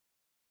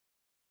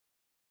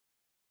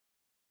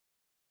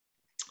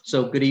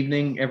So good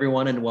evening,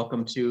 everyone, and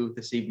welcome to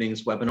this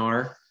evening's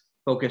webinar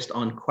focused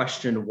on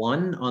question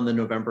 1 on the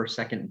November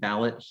 2nd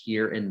ballot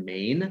here in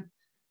Maine.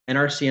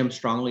 NRCM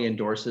strongly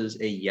endorses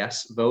a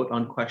yes vote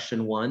on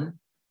question 1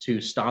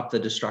 to stop the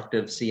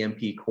destructive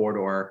CMP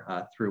corridor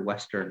through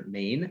Western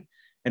Maine.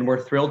 And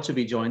we're thrilled to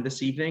be joined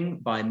this evening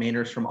by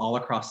Mainers from all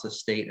across the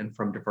state and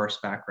from diverse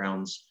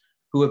backgrounds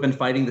who have been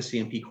fighting the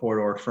CMP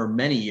corridor for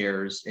many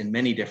years in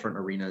many different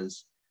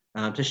arenas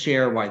to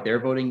share why they're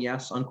voting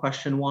yes on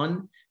question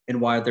 1 and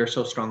why they're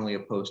so strongly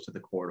opposed to the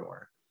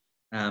corridor.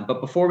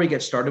 But before we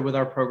get started with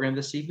our program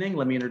this evening,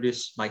 let me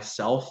introduce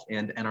myself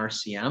and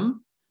NRCM.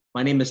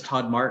 My name is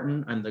Todd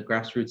Martin. I'm the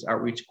Grassroots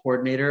Outreach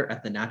Coordinator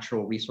at the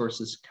Natural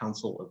Resources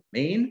Council of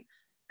Maine.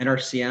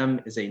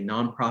 NRCM is a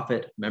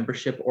nonprofit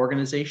membership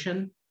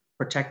organization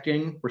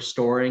protecting,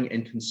 restoring,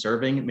 and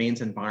conserving Maine's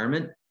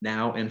environment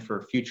now and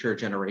for future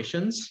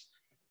generations.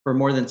 For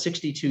more than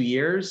 62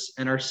 years,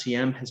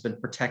 NRCM has been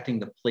protecting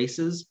the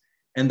places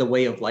and the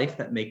way of life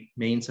that make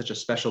Maine such a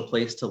special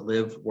place to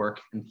live,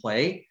 work, and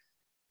play.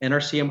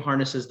 NRCM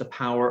harnesses the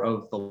power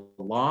of the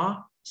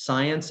law,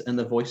 science, and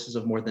the voices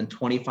of more than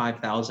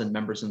 25,000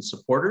 members and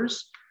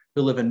supporters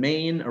who live in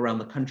Maine, around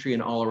the country,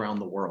 and all around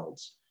the world.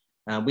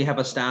 We have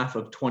a staff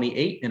of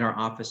 28 in our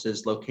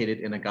offices located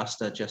in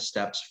Augusta, just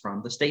steps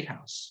from the State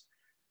House.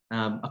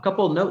 A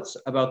couple of notes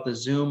about the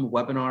Zoom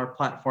webinar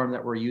platform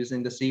that we're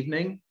using this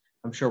evening.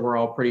 I'm sure we're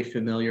all pretty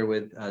familiar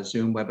with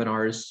Zoom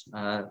webinars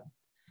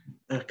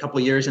a couple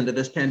of years into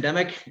this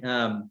pandemic.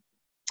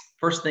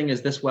 First thing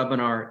is this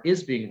webinar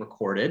is being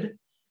recorded.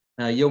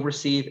 You'll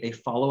receive a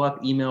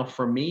follow-up email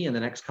from me in the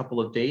next couple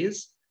of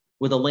days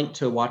with a link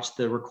to watch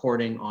the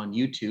recording on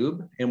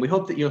YouTube. And we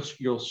hope that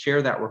you'll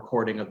share that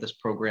recording of this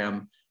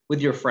program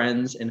with your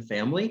friends and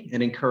family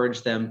and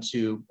encourage them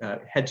to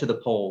head to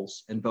the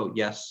polls and vote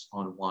yes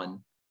on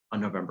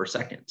November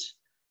 2nd.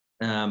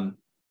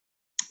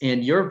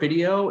 And your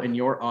video and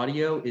your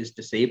audio is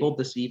disabled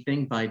this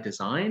evening by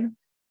design.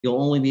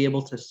 You'll only be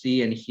able to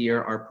see and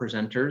hear our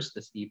presenters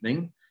this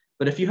evening.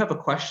 But if you have a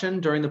question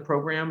during the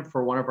program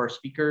for one of our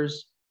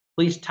speakers,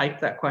 please type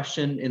that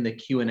question in the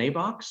Q&A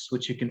box,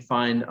 which you can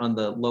find on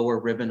the lower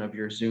ribbon of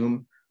your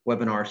Zoom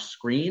webinar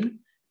screen.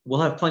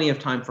 We'll have plenty of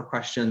time for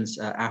questions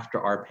after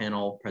our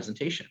panel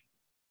presentation.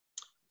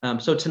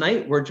 So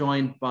tonight we're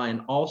joined by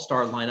an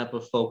all-star lineup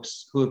of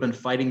folks who have been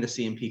fighting the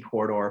CMP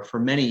corridor for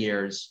many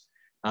years,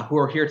 who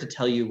are here to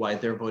tell you why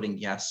they're voting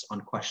yes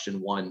on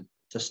question 1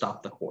 to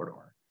stop the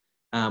corridor.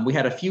 We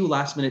had a few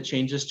last-minute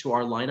changes to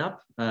our lineup,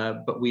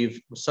 but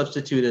we've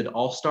substituted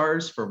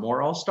all-stars for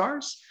more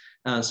all-stars.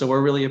 So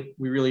we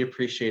really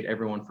appreciate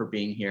everyone for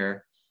being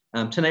here.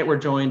 Tonight we're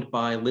joined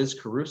by Liz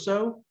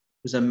Caruso,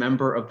 who's a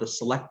member of the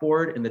Select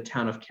Board in the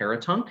town of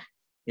Caratunk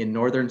in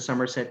northern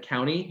Somerset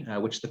County,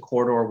 which the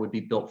corridor would be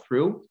built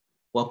through.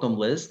 Welcome,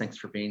 Liz. Thanks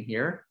for being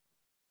here.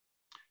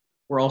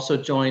 We're also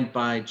joined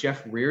by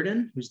Jeff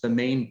Reardon, who's the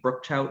Maine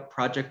Brook Trout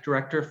Project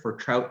Director for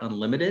Trout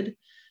Unlimited.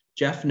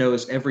 Jeff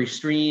knows every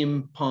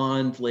stream,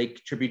 pond,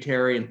 lake,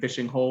 tributary, and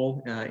fishing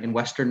hole in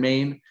Western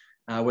Maine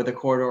where the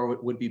corridor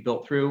would be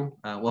built through.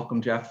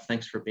 Welcome, Jeff.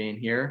 Thanks for being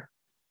here.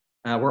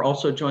 We're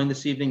also joined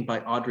this evening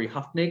by Audrey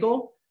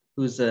Huffnagel,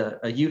 who's a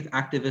youth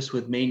activist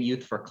with Maine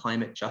Youth for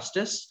Climate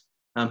Justice,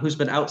 who's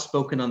been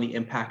outspoken on the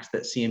impacts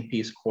that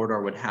CMP's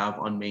corridor would have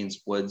on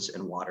Maine's woods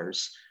and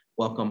waters.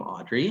 Welcome,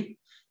 Audrey.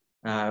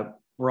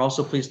 We're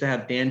also pleased to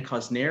have Dan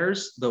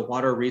Cosnares, the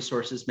Water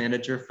Resources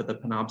Manager for the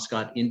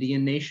Penobscot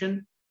Indian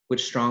Nation,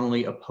 which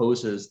strongly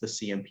opposes the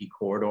CMP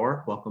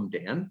corridor. Welcome,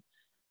 Dan.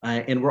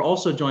 And we're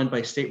also joined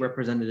by State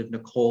Representative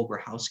Nicole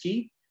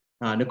Grahowski.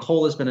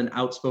 Nicole has been an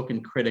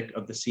outspoken critic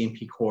of the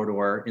CMP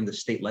corridor in the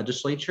state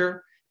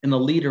legislature and a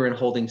leader in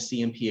holding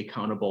CMP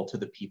accountable to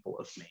the people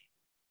of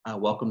Maine.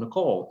 Welcome,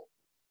 Nicole.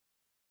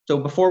 So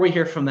before we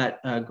hear from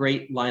that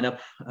great lineup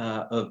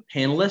of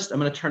panelists, I'm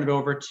going to turn it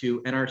over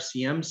to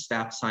NRCM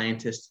staff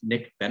scientist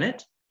Nick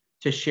Bennett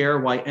to share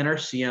why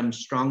NRCM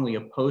strongly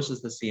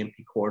opposes the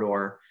CMP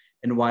corridor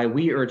and why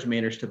we urge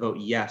Mainers to vote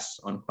yes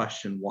on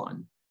question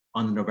 1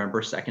 on the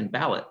November 2nd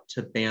ballot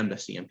to ban the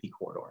CMP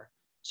corridor.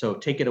 So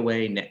take it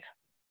away, Nick.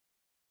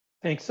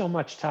 Thanks so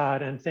much,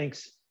 Todd, and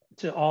thanks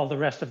to all the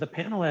rest of the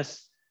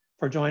panelists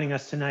for joining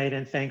us tonight,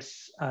 and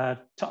thanks to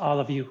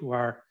all of you who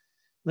are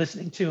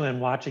listening to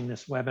and watching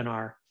this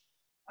webinar.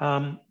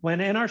 When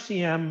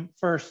NRCM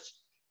first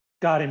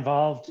got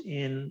involved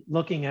in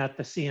looking at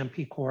the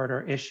CMP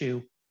corridor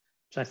issue,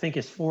 which I think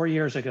is 4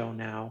 years ago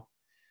now,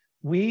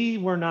 we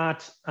were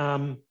not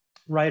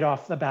right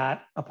off the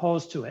bat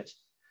opposed to it.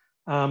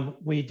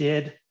 We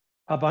did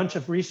a bunch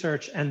of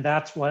research, and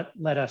that's what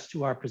led us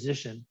to our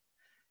position.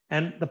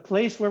 And the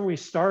place where we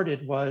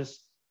started was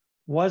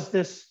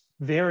this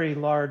very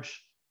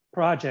large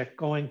project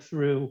going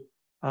through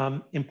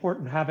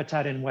important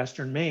habitat in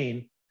Western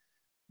Maine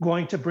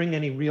going to bring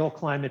any real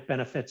climate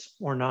benefits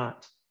or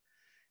not?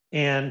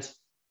 And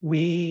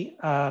we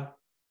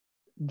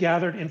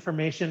gathered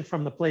information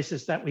from the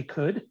places that we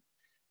could.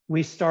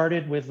 We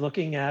started with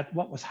looking at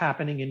what was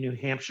happening in New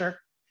Hampshire,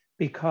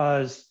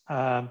 because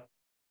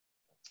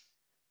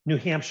New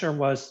Hampshire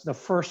was the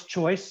first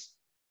choice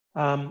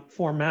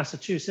for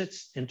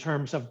Massachusetts in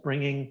terms of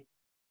bringing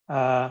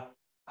a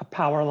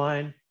power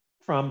line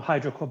from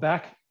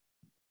Hydro-Quebec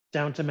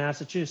down to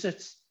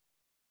Massachusetts.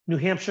 New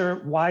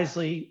Hampshire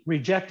wisely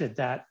rejected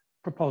that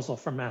proposal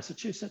from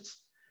Massachusetts.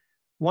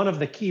 One of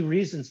the key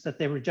reasons that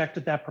they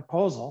rejected that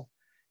proposal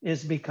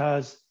is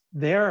because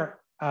their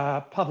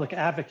public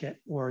advocate,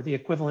 or the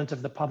equivalent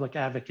of the public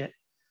advocate,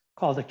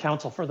 called the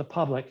Council for the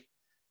Public,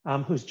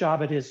 whose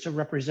job it is to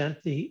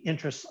represent the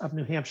interests of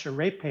New Hampshire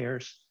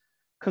ratepayers,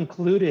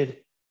 concluded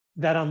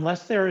that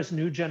unless there is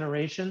new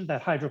generation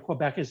that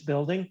Hydro-Quebec is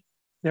building,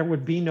 there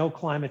would be no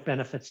climate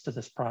benefits to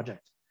this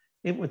project.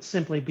 It would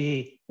simply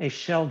be a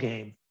shell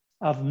game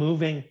of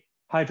moving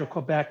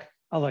Hydro-Quebec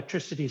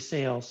electricity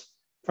sales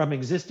from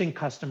existing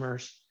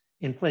customers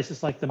in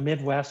places like the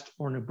Midwest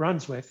or New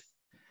Brunswick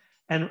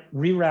and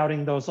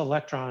rerouting those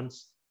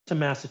electrons to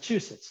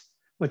Massachusetts,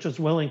 which was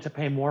willing to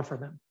pay more for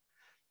them.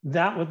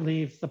 That would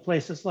leave the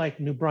places like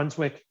New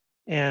Brunswick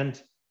and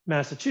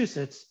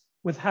Massachusetts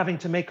with having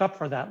to make up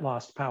for that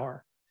lost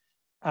power.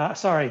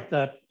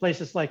 The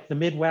places like the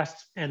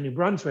Midwest and New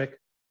Brunswick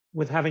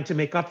with having to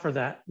make up for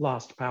that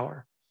lost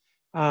power.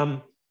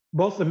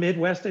 Both the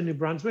Midwest and New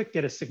Brunswick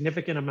get a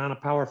significant amount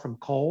of power from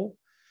coal.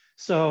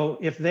 So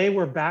if they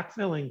were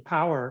backfilling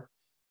power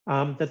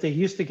that they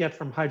used to get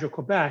from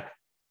Hydro-Quebec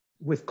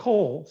with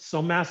coal,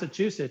 so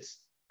Massachusetts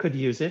could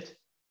use it,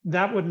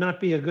 that would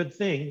not be a good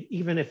thing,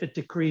 even if it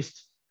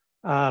decreased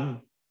natural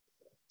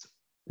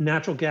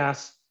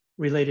gas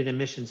related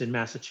emissions in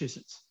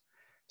Massachusetts.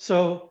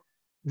 So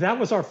that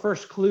was our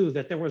first clue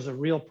that there was a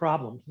real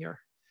problem here.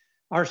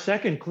 Our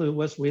second clue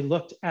was we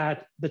looked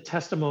at the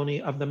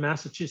testimony of the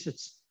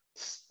Massachusetts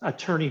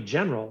Attorney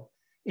General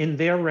in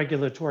their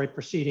regulatory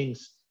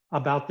proceedings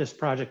about this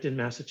project in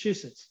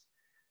Massachusetts.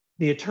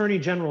 The Attorney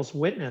General's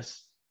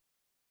witness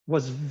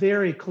was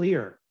very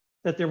clear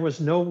that there was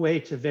no way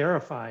to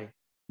verify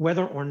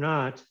whether or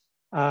not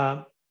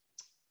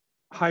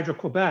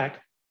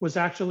Hydro-Quebec was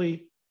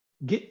actually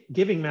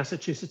giving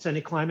Massachusetts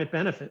any climate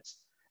benefits.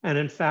 And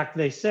in fact,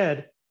 they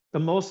said the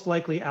most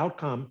likely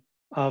outcome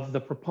of the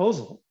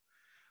proposal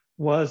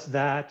was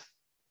that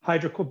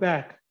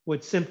Hydro-Quebec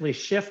would simply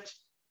shift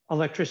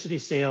electricity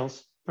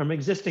sales from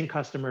existing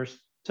customers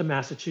to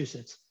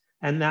Massachusetts.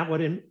 And that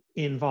would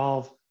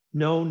involve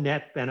no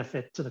net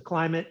benefit to the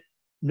climate,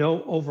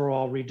 no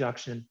overall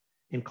reduction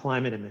in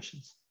climate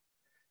emissions.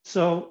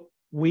 So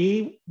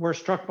we were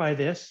struck by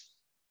this.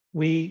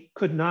 We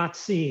could not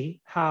see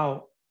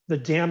how the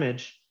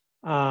damage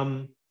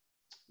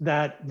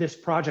that this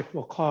project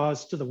will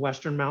cause to the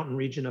Western Mountain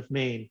region of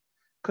Maine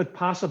could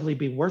possibly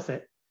be worth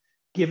it,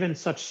 given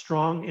such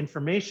strong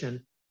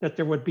information that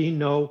there would be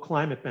no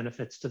climate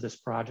benefits to this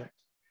project.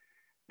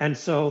 And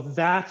so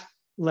that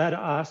led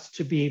us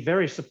to be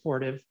very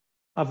supportive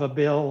of a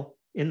bill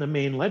in the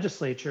Maine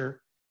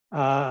legislature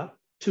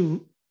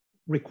to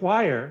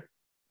require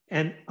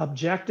an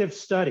objective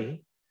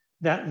study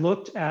that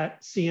looked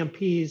at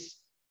CMP's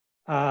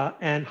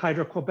and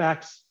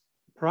Hydro-Quebec's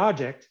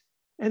project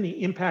and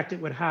the impact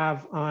it would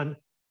have on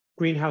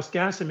greenhouse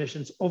gas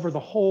emissions over the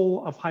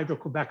whole of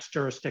Hydro-Quebec's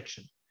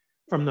jurisdiction,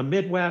 from the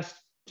Midwest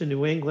to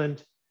New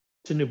England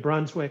to New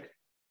Brunswick,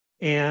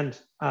 and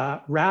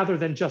rather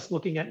than just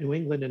looking at New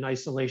England in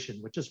isolation,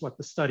 which is what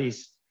the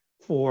studies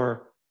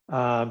for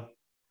the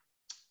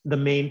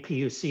Maine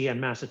PUC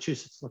and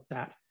Massachusetts looked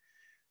at.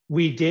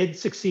 We did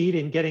succeed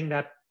in getting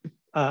that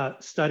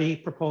study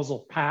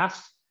proposal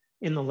passed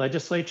in the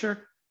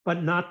legislature,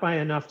 but not by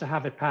enough to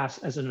have it pass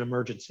as an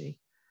emergency.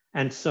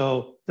 And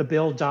so the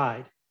bill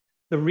died.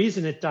 The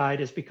reason it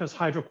died is because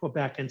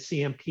Hydro-Quebec and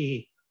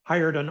CMP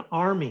hired an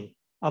army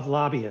of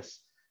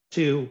lobbyists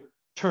to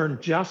turn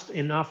just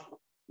enough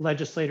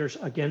legislators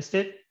against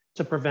it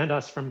to prevent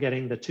us from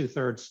getting the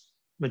 2/3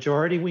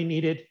 majority we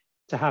needed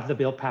to have the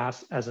bill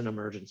pass as an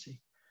emergency.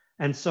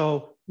 And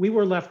so we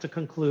were left to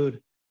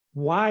conclude,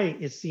 why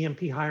is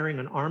CMP hiring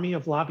an army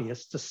of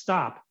lobbyists to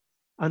stop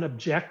an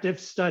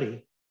objective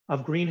study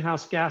of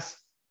greenhouse gas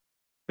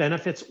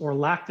benefits or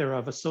lack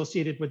thereof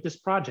associated with this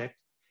project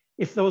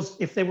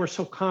if they were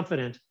so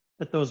confident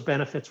that those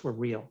benefits were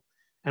real?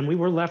 And we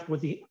were left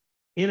with the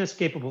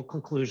inescapable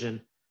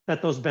conclusion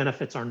that those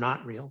benefits are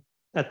not real,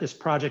 that this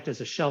project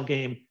is a shell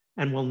game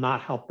and will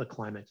not help the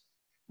climate.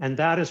 And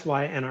that is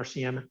why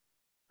NRCM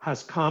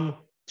has come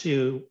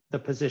to the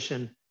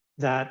position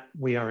that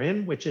we are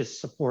in, which is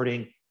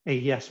supporting a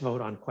yes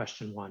vote on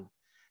question 1.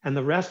 And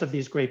the rest of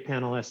these great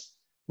panelists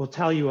will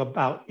tell you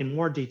about, in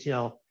more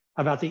detail,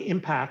 about the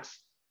impacts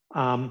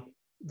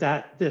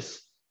that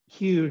this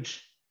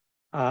huge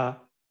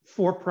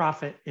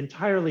for-profit,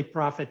 entirely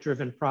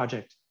profit-driven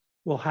project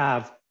will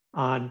have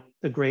on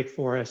the great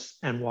forests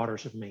and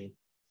waters of Maine.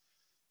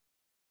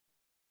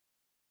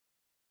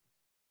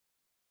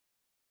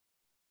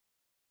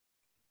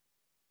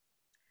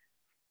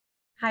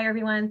 Hi,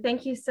 everyone.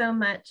 Thank you so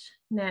much,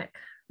 Nick.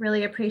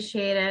 Really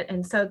appreciate it,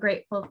 and so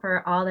grateful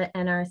for all that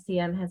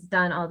NRCM has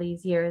done all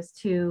these years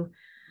to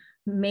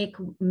make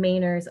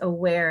Mainers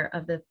aware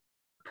of the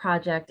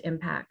project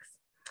impacts.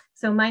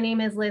 So my name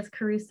is Liz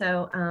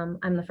Caruso.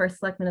 I'm the first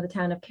selectman of the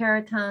town of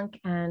Caratunk,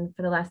 and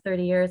for the last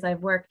 30 years,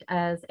 I've worked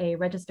as a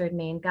registered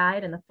Maine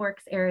guide in the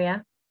Forks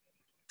area.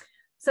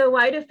 So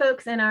why do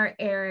folks in our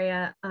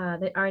area,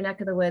 our neck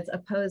of the woods,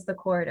 oppose the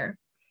corridor?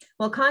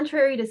 Well,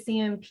 contrary to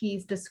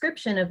CMP's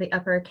description of the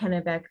Upper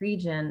Kennebec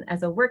region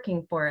as a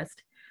working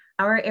forest,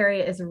 our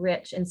area is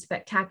rich in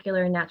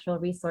spectacular natural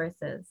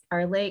resources.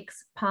 Our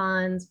lakes,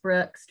 ponds,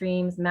 brooks,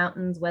 streams,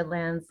 mountains,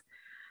 wetlands,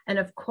 and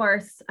of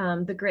course,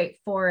 the great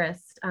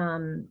forest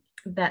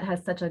that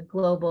has such a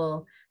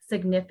global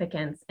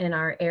significance in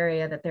our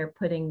area that they're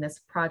putting this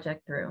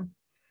project through.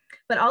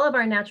 But all of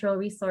our natural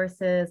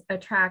resources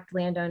attract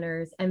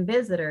landowners and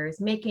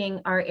visitors, making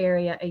our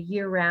area a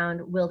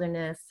year-round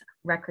wilderness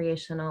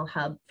recreational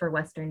hub for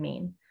Western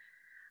Maine.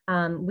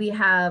 We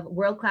have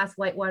world-class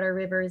whitewater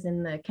rivers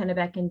in the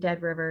Kennebec and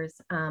Dead Rivers,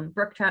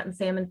 brook trout and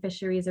salmon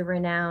fisheries of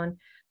renown,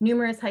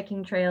 numerous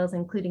hiking trails,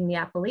 including the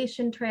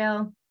Appalachian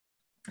Trail,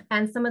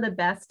 and some of the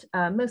best,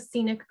 most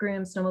scenic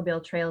groomed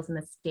snowmobile trails in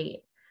the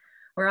state.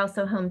 We're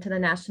also home to the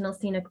National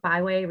Scenic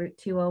Byway, Route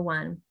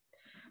 201.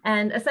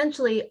 And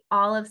essentially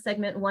all of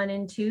segment 1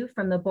 and 2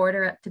 from the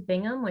border up to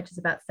Bingham, which is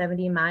about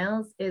 70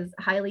 miles, is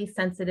highly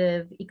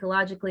sensitive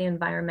ecologically,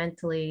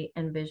 environmentally,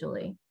 and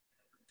visually.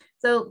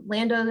 So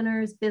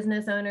landowners,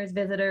 business owners,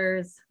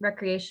 visitors,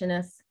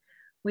 recreationists,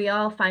 we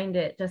all find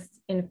it just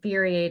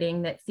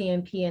infuriating that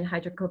CMP and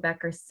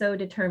Hydro-Quebec are so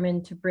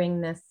determined to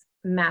bring this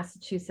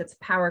Massachusetts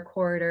power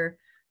corridor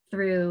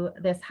through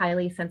this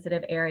highly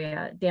sensitive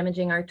area,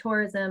 damaging our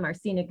tourism, our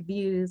scenic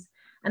views,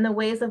 and the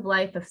ways of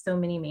life of so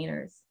many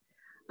Mainers.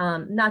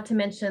 Not to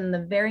mention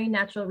the very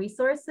natural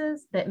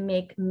resources that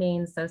make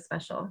Maine so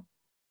special.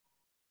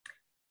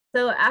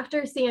 So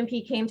after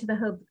CMP came to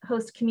the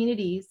host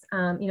communities,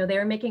 they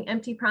were making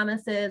empty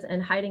promises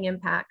and hiding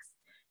impacts.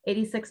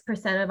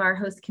 86% of our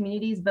host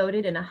communities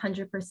voted and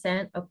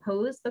 100%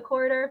 opposed the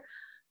corridor.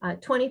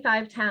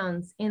 25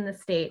 towns in the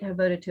state have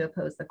voted to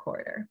oppose the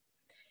corridor.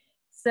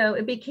 So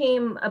it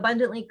became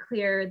abundantly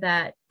clear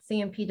that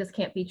CMP just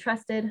can't be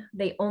trusted.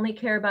 They only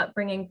care about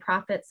bringing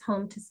profits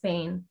home to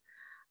Spain.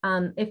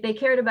 If they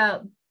cared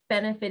about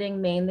benefiting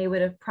Maine, they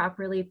would have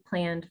properly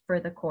planned for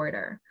the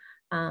corridor.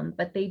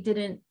 But they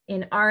didn't.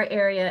 In our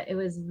area, it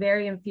was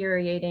very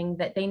infuriating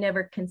that they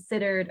never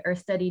considered or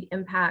studied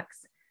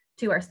impacts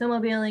to our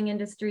snowmobiling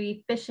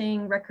industry,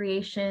 fishing,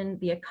 recreation,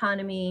 the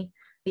economy,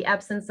 the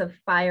absence of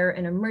fire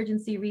and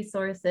emergency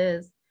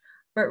resources.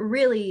 But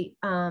really,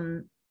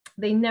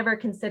 they never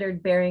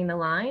considered burying the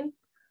line,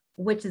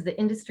 which is the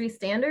industry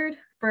standard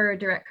for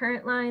direct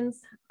current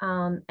lines,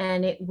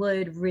 and it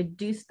would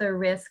reduce the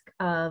risk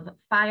of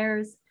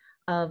fires,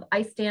 of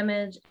ice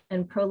damage,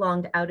 and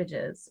prolonged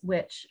outages,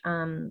 which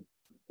a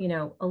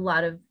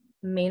lot of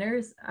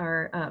Mainers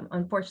are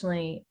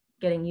unfortunately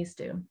getting used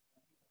to.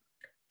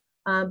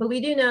 But we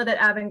do know that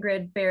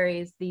Avangrid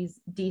buries these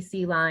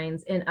DC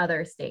lines in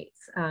other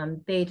states.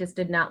 They just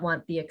did not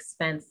want the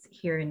expense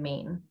here in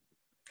Maine.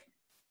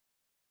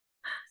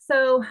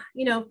 So,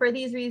 for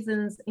these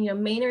reasons,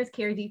 Mainers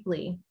care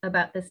deeply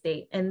about the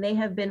state, and they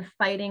have been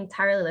fighting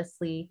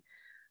tirelessly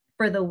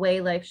for the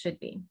way life should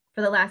be.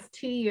 For the last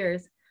 2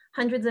 years,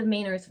 hundreds of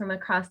Mainers from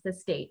across the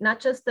state, not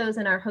just those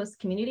in our host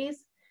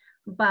communities,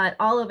 but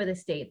all over the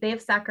state, they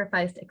have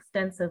sacrificed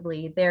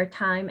extensively their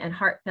time and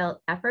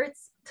heartfelt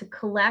efforts to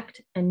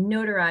collect and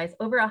notarize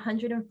over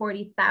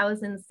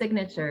 140,000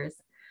 signatures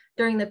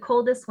during the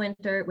coldest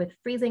winter with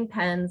freezing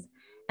pens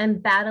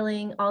and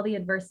battling all the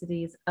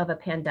adversities of a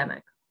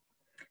pandemic.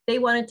 They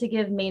wanted to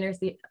give Mainers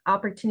the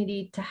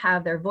opportunity to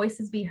have their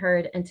voices be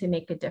heard and to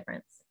make a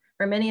difference.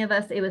 For many of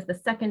us, it was the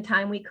second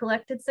time we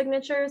collected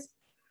signatures.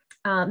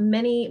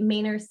 Many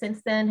Mainers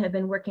since then have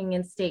been working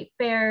in state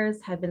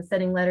fairs, have been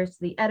sending letters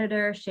to the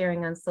editor,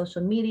 sharing on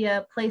social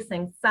media,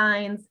 placing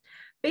signs,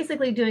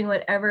 basically doing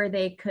whatever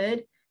they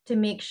could to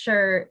make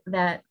sure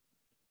that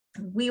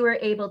we were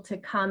able to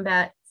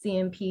combat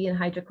CMP and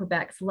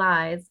Hydro-Quebec's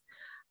lies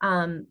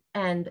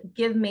and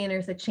give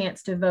Mainers a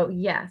chance to vote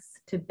yes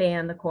to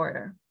ban the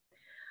corridor.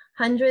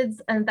 Hundreds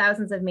and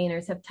thousands of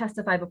Mainers have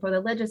testified before the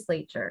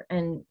legislature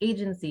and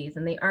agencies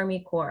and the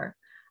Army Corps.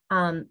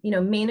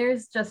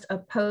 Mainers just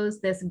oppose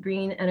this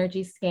green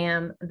energy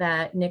scam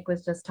that Nick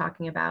was just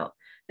talking about.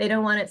 They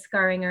don't want it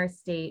scarring our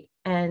state,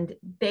 and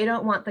they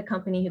don't want the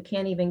company who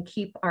can't even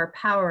keep our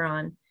power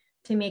on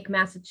to make the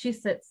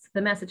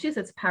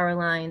Massachusetts power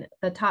line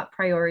the top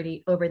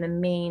priority over the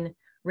Maine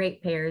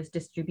ratepayers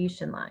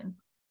distribution line.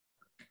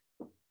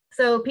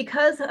 So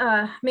because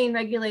Maine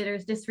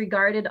regulators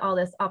disregarded all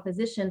this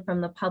opposition from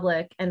the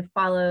public and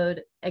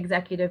followed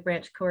executive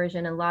branch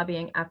coercion and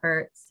lobbying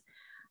efforts,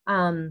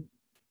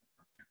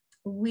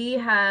 we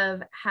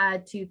have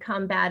had to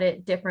combat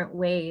it different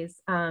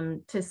ways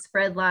to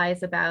spread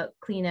lies about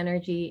clean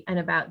energy and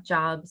about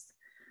jobs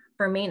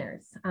for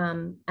Mainers.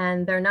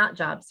 And they're not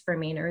jobs for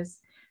Mainers.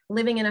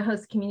 Living in a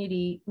host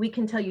community, we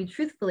can tell you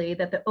truthfully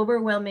that the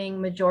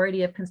overwhelming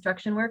majority of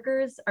construction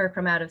workers are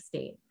from out of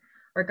state.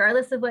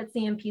 Regardless of what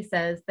CMP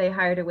says, they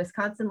hired a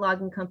Wisconsin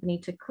logging company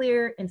to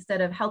clear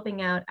instead of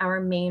helping out our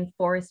Maine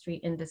forestry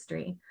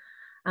industry.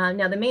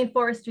 Now, the Maine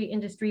forestry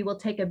industry will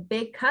take a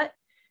big cut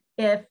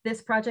if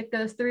this project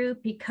goes through,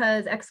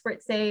 because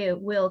experts say it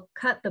will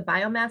cut the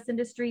biomass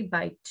industry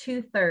by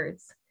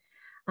 2/3.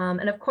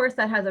 And of course,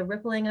 that has a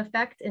rippling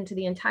effect into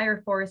the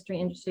entire forestry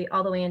industry,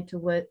 all the way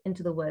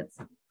into the woods.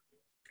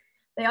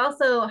 They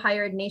also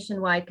hired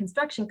nationwide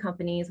construction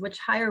companies, which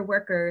hire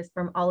workers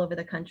from all over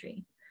the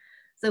country.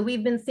 So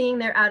we've been seeing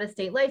their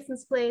out-of-state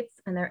license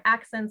plates, and their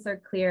accents are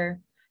clear.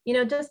 You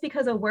know, just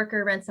because a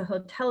worker rents a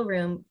hotel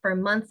room for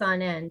months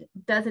on end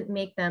doesn't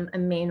make them a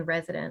Maine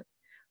resident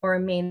or a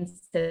Maine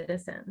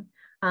citizen.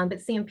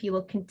 But CMP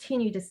will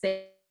continue to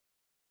say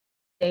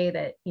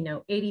that, you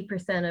know,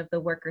 80% of the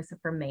workers are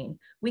from Maine.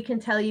 We can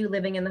tell you,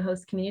 living in the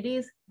host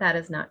communities, that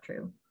is not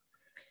true.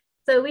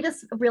 So we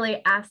just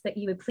really ask that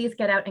you would please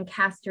get out and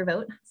cast your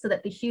vote, so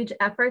that the huge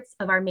efforts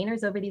of our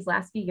Mainers over these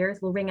last few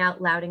years will ring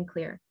out loud and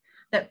clear.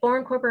 That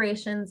foreign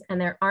corporations and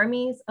their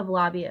armies of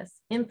lobbyists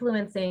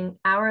influencing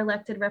our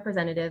elected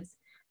representatives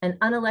and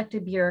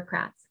unelected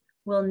bureaucrats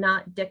will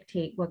not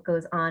dictate what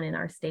goes on in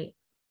our state.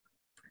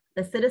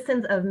 The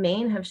citizens of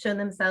Maine have shown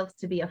themselves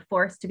to be a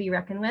force to be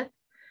reckoned with.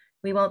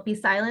 We won't be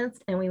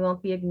silenced, and we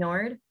won't be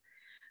ignored.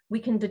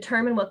 We can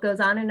determine what goes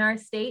on in our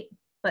state,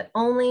 but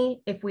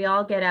only if we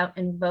all get out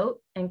and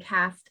vote and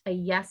cast a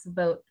yes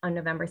vote on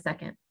November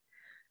 2nd.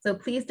 So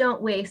please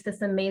don't waste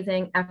this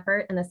amazing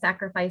effort and the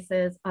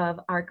sacrifices of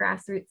our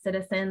grassroots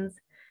citizens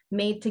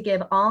made to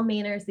give all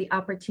Mainers the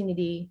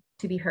opportunity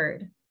to be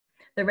heard.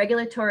 The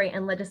regulatory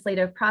and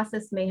legislative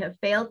process may have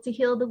failed to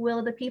heal the will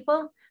of the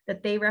people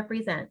that they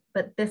represent,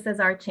 but this is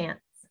our chance.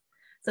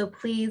 So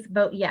please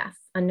vote yes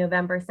on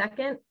November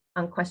 2nd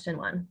on question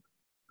 1.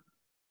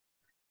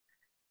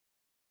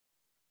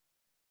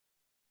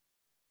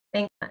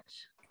 Thanks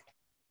much.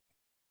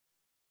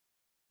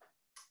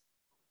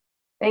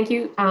 Thank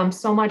you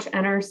so much,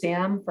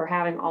 NRCM, for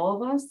having all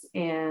of us,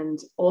 and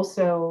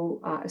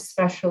also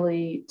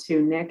especially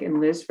to Nick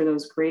and Liz for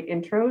those great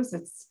intros.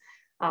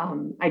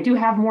 I do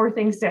have more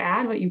things to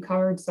add, but you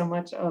covered so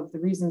much of the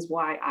reasons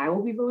why I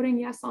will be voting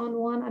yes on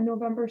one on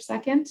November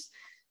 2nd.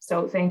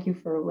 So thank you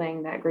for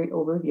laying that great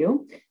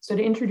overview. So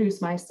to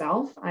introduce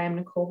myself, I am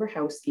Nicole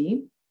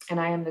Brachowski, and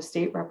I am the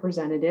state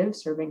representative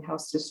serving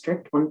House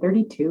District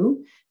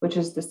 132, which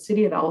is the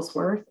city of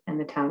Ellsworth and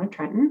the town of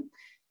Trenton.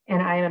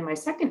 And I am in my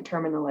second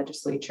term in the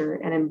legislature.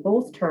 And in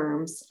both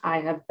terms, I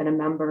have been a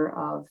member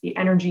of the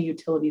Energy,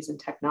 Utilities, and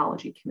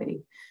Technology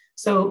Committee.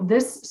 So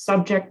this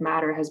subject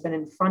matter has been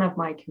in front of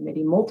my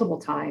committee multiple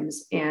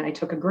times, and I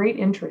took a great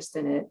interest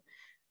in it.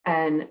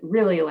 And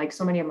really, like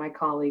so many of my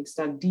colleagues,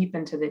 dug deep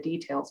into the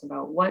details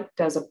about what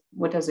does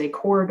a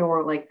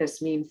corridor like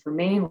this mean for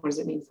Maine? What does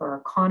it mean for our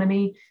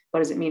economy?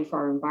 What does it mean for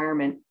our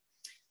environment?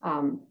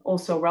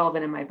 Also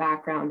relevant in my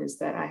background is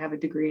that I have a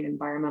degree in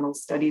environmental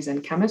studies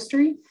and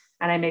chemistry,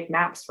 and I make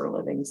maps for a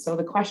living. So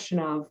the question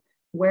of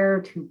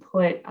where to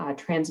put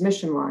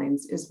transmission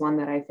lines is one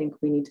that I think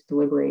we need to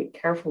deliberate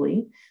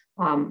carefully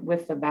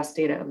with the best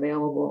data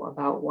available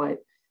about what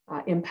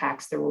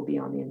impacts there will be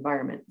on the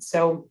environment.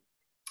 So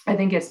I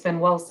think it's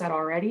been well said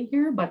already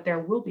here, but there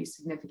will be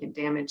significant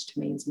damage to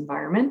Maine's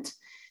environment.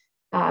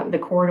 The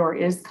corridor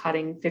is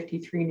cutting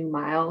 53 new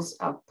miles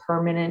of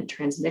permanent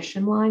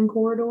transmission line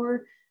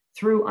corridor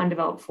through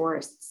undeveloped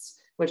forests,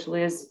 which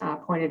Liz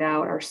pointed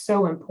out are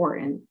so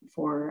important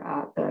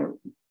for the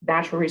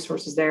natural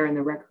resources there and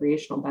the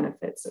recreational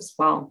benefits as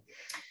well.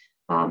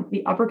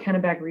 The Upper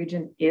Kennebec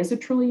region is a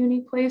truly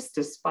unique place,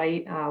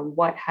 despite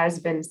what has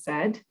been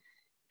said.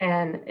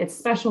 And it's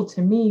special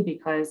to me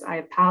because I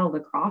have paddled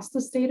across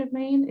the state of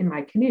Maine in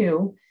my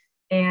canoe,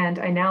 and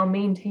I now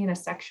maintain a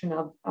section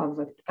of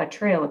a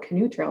trail, a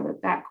canoe trail,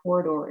 that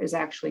corridor is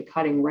actually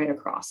cutting right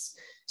across.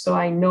 So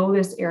I know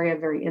this area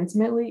very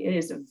intimately. It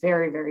is a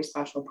very, very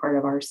special part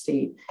of our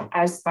state,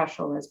 as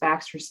special as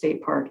Baxter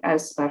State Park,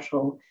 as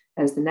special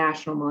as the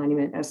National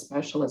Monument, as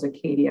special as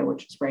Acadia,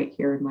 which is right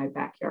here in my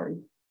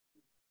backyard.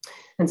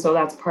 And so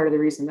that's part of the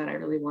reason that I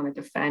really want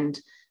to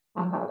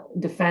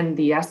defend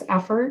the yes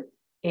effort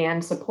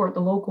and support the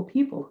local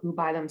people who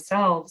by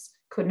themselves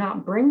could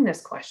not bring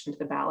this question to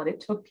the ballot. It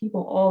took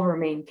people all over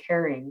Maine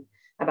caring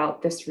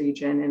about this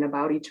region and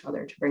about each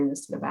other to bring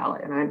this to the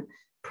ballot. And I'm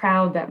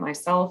proud that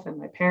myself and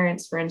my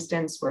parents, for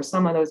instance, were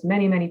some of those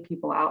many, many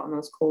people out on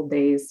those cold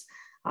days,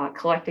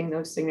 collecting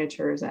those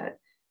signatures at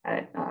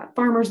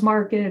farmers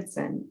markets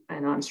and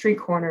on street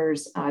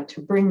corners to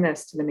bring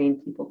this to the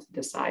Maine people to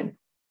decide.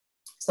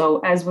 So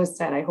as was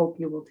said, I hope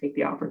you will take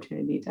the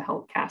opportunity to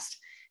help cast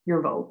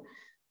your vote.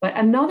 But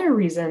another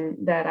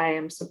reason that I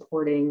am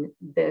supporting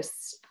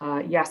this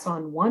yes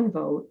on one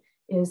vote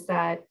is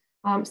that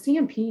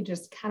CMP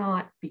just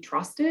cannot be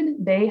trusted.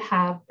 They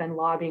have been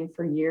lobbying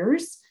for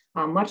years,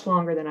 much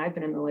longer than I've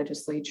been in the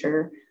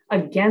legislature,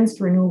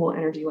 against renewable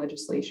energy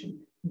legislation.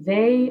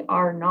 They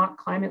are not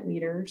climate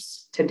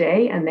leaders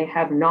today, and they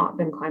have not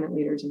been climate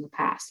leaders in the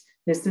past.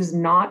 This is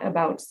not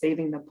about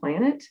saving the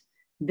planet.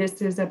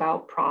 This is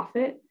about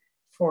profit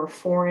for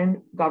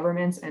foreign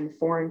governments and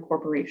foreign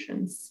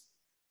corporations.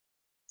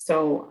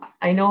 So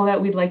I know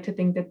that we'd like to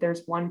think that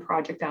there's one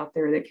project out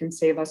there that can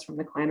save us from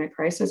the climate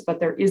crisis, but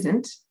there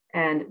isn't.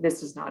 And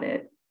this is not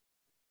it.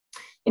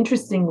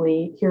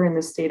 Interestingly, here in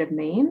the state of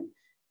Maine,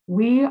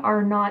 we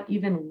are not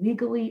even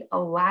legally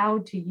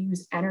allowed to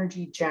use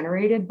energy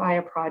generated by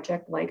a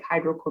project like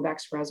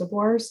Hydro-Quebec's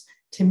reservoirs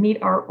to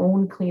meet our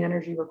own clean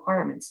energy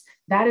requirements.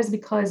 That is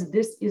because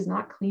this is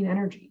not clean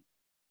energy.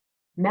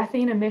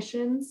 Methane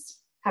emissions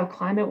have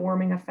climate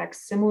warming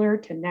effects similar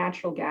to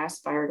natural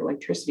gas-fired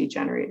electricity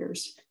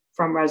generators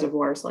from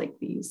reservoirs like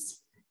these.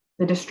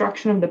 The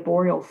destruction of the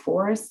boreal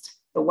forest,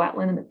 the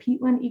wetland and the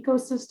peatland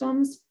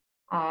ecosystems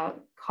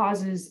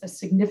causes a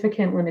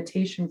significant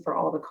limitation for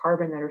all the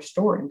carbon that are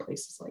stored in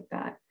places like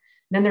that.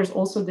 And then there's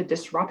also the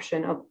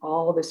disruption of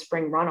all the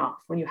spring runoff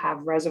when you have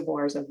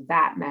reservoirs of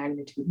that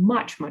magnitude,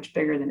 much, much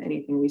bigger than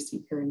anything we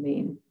see here in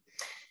Maine.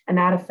 And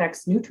that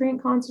affects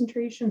nutrient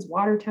concentrations,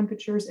 water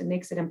temperatures. It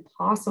makes it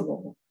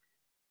impossible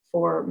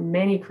for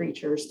many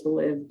creatures to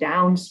live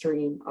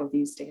downstream of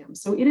these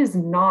dams. So it is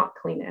not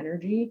clean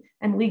energy.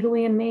 And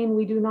legally in Maine,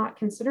 we do not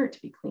consider it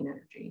to be clean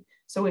energy.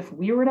 So if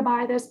we were to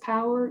buy this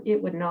power,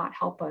 it would not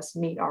help us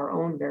meet our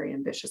own very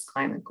ambitious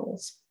climate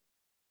goals.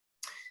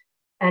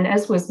 And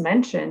as was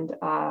mentioned,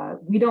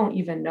 we don't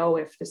even know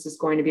if this is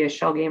going to be a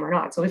shell game or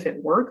not. So if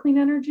it were clean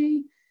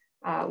energy,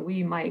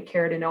 we might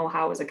care to know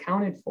how it was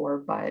accounted for,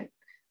 but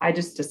I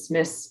just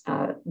dismiss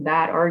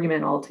that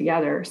argument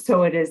altogether.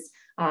 So it is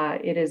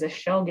a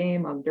shell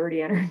game of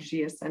dirty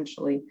energy,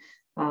 essentially,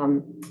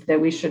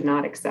 that we should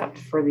not accept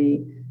for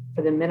the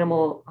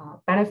minimal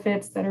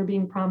benefits that are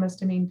being promised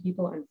to Maine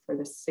people and for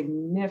the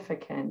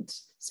significant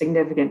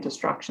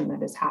destruction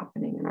that is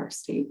happening in our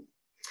state.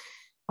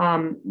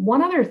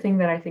 One other thing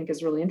that I think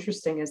is really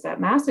interesting is that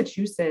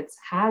Massachusetts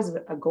has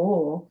a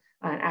goal,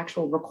 an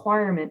actual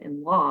requirement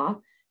in law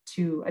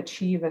to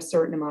achieve a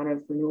certain amount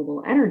of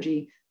renewable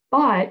energy,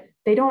 but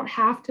they don't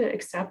have to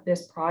accept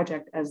this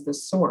project as the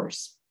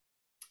source.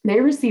 They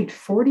received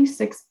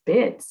 46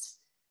 bids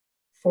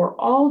for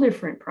all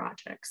different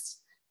projects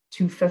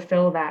to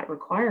fulfill that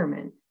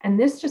requirement. And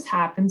this just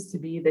happens to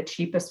be the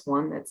cheapest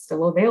one that's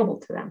still available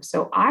to them.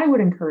 So I would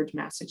encourage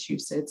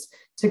Massachusetts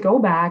to go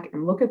back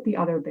and look at the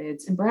other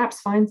bids and perhaps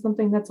find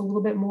something that's a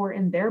little bit more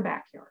in their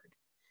backyard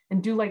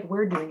and do like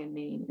we're doing in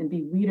Maine and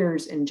be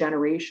leaders in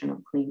generation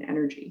of clean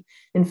energy.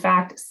 In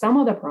fact, some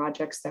of the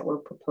projects that were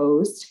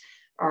proposed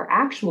are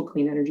actual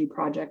clean energy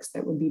projects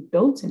that would be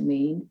built in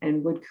Maine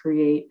and would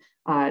create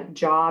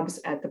jobs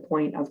at the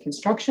point of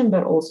construction,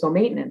 but also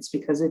maintenance,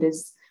 because it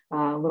is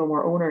a little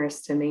more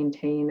onerous to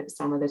maintain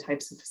some of the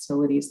types of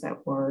facilities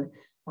that were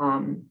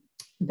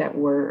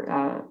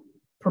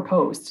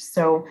proposed.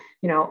 So,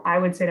 I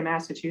would say to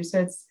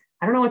Massachusetts,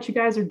 I don't know what you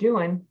guys are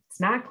doing. It's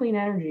not clean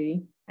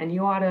energy, and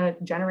you ought to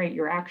generate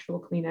your actual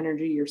clean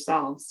energy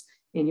yourselves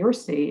in your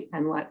state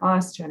and let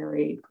us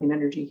generate clean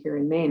energy here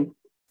in Maine.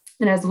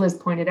 And as Liz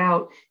pointed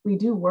out, we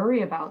do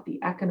worry about the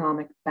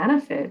economic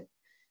benefit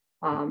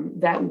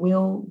that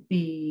will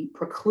be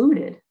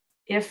precluded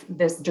if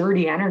this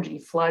dirty energy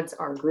floods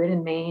our grid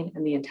in Maine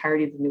and the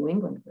entirety of the New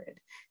England grid.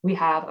 We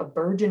have a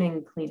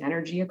burgeoning clean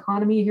energy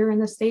economy here in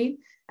the state,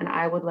 and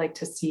I would like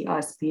to see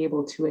us be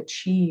able to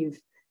achieve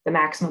the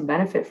maximum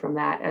benefit from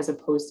that as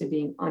opposed to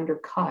being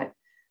undercut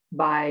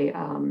by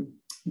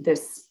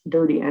this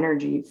dirty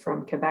energy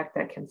from Quebec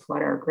that can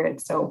flood our grid.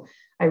 So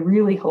I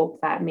really hope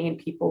that Maine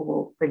people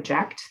will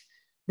reject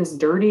this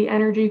dirty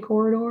energy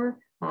corridor.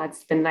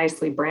 It's been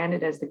nicely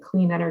branded as the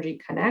Clean Energy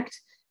Connect.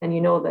 And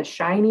the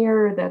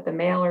shinier that the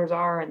mailers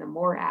are and the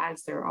more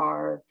ads there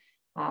are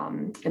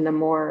and the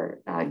more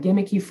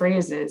gimmicky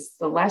phrases,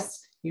 the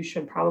less you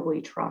should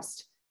probably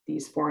trust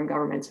these foreign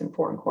governments and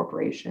foreign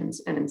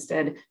corporations, and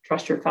instead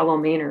trust your fellow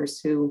Mainers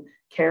who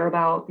care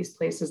about these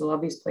places,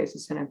 love these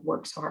places, and have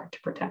worked so hard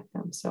to protect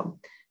them. So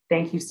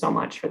thank you so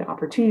much for the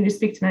opportunity to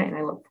speak tonight, and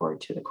I look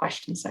forward to the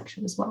question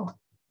section as well.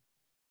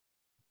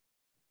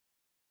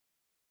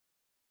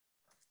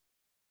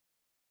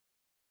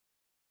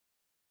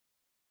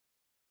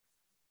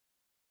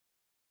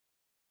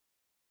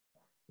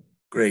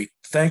 Great.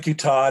 Thank you,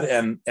 Todd,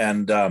 and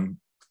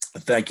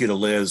thank you to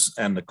Liz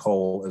and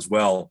Nicole as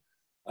well.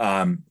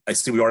 I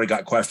see we already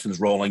got questions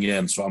rolling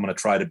in, so I'm going to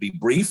try to be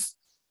brief.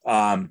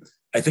 I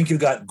think you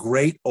got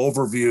great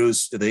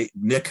overviews.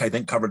 Nick, I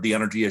think, covered the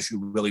energy issue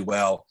really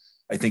well.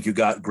 I think you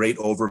got great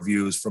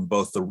overviews from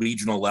both the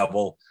regional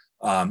level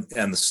and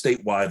the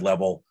statewide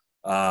level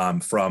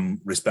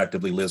from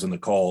respectively Liz and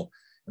Nicole.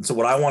 And so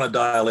what I want to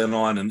dial in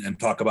on and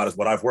talk about is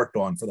what I've worked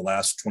on for the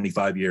last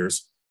 25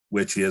 years,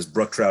 which is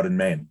brook trout in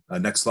Maine.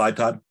 Next slide,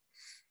 Todd.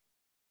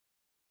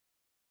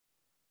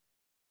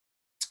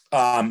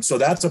 So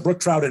that's a brook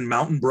trout in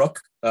Mountain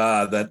Brook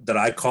that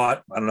I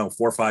caught, I don't know,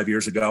 4 or 5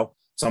 years ago,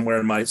 somewhere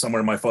in my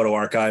photo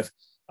archive.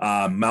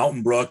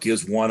 Mountain Brook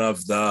is one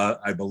of the,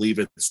 I believe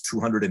it's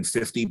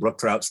 250 brook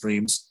trout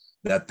streams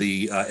that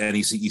the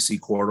NECEC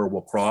corridor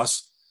will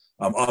cross.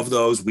 Of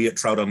those, we at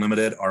Trout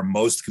Unlimited are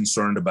most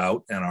concerned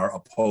about and are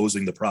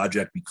opposing the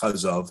project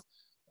because of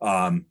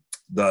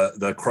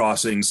the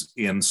crossings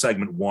in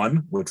segment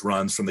 1, which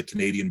runs from the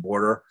Canadian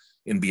border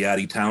in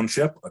Beatty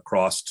Township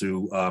across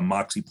to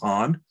Moxie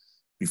Pond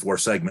before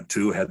segment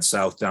 2 heads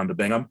south down to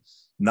Bingham.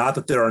 Not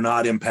that there are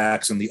not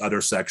impacts in the other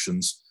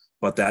sections,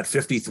 but that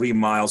 53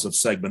 miles of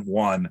segment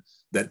 1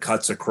 that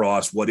cuts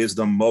across what is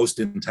the most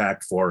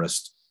intact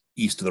forest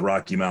east of the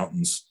Rocky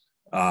Mountains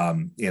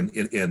in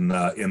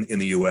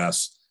the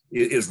U.S.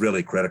 is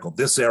really critical.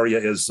 This area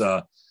is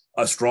a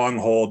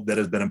stronghold that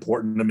has been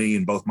important to me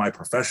in both my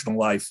professional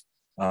life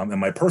and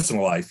my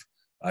personal life.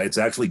 It's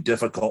actually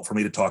difficult for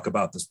me to talk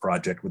about this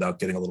project without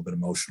getting a little bit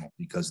emotional,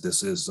 because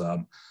this is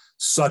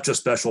such a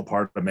special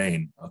part of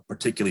Maine,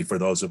 particularly for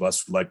those of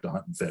us who like to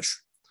hunt and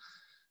fish.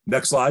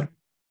 Next slide.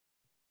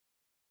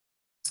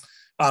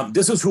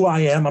 This is who I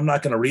am. I'm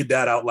not going to read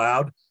that out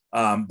loud,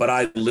 but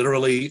I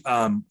literally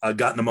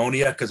got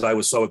pneumonia because I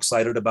was so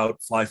excited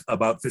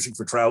about fishing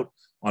for trout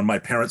on my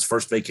parents'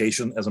 first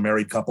vacation as a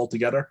married couple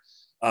together.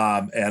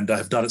 And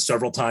I've done it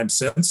several times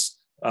since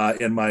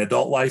in my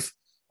adult life.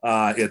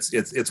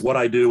 It's what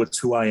I do. It's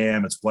who I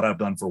am. It's what I've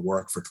done for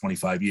work for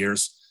 25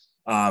 years.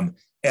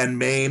 And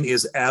Maine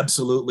is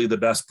absolutely the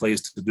best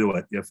place to do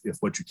it if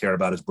what you care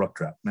about is brook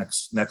trout.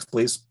 Next,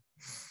 please.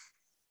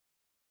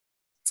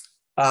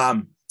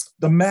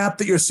 The map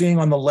that you're seeing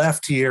on the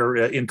left here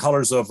in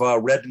colors of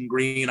red and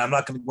green, I'm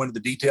not going to go into the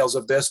details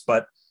of this,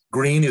 but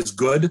green is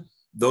good.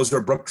 Those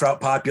are brook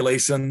trout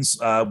populations.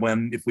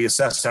 If we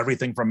assess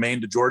everything from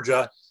Maine to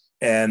Georgia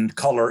and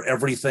color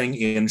everything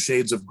in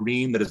shades of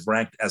green that is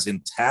ranked as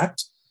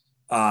intact,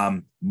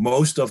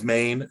 most of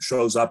Maine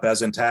shows up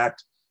as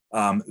intact.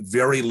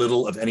 Very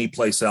little of any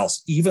place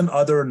else. Even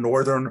other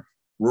northern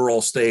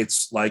rural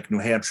states like New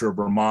Hampshire,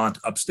 Vermont,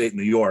 upstate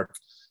New York,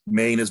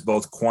 Maine is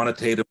both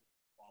quantitatively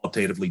and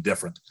qualitatively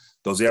different.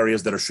 Those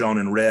areas that are shown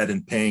in red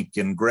and pink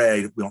and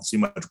gray, we don't see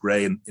much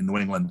gray in New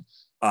England,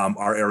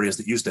 are areas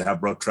that used to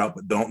have brook trout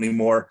but don't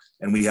anymore,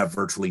 and we have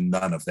virtually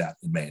none of that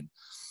in Maine.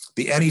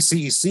 The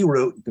NECEC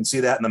route, you can see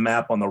that in the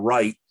map on the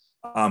right,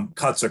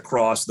 cuts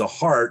across the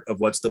heart of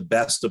what's the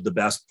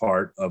best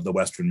part of the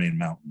Western Maine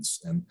Mountains.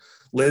 And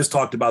Liz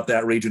talked about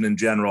that region in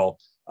general,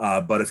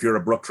 but if you're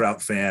a brook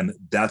trout fan,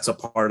 that's a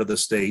part of the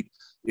state.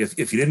 If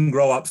you didn't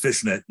grow up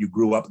fishing it, you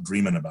grew up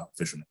dreaming about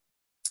fishing it.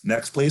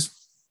 Next, please.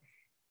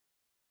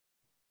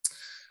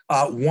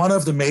 One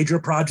of the major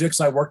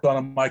projects I worked on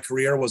in my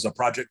career was a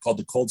project called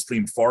the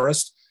Coldstream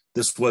Forest.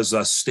 This was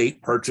a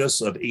state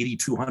purchase of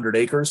 8,200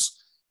 acres.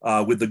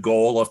 With the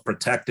goal of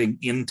protecting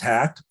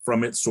intact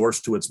from its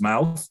source to its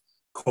mouth,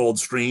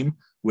 Coldstream,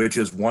 which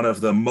is one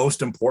of the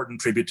most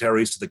important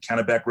tributaries to the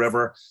Kennebec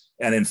River.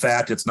 And in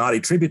fact, it's not a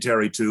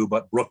tributary to,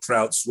 but brook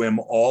trout swim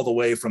all the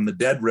way from the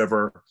Dead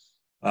River,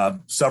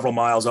 several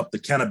miles up the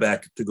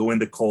Kennebec to go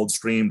into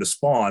Coldstream to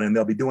spawn. And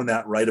they'll be doing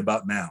that right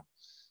about now.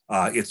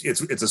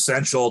 It's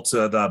essential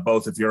to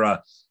both if you're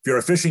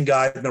a fishing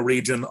guide in the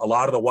region, a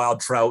lot of the wild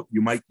trout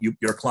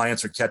your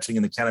clients are catching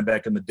in the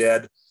Kennebec and the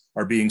Dead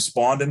are being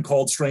spawned in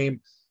Coldstream.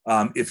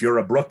 If you're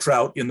a brook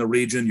trout in the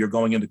region, you're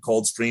going into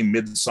Coldstream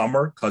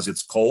midsummer because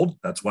it's cold.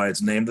 That's why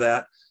it's named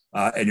that.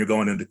 And you're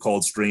going into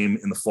Coldstream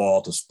in the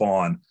fall to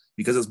spawn,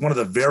 because it's one of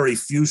the very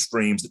few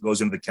streams that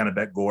goes into the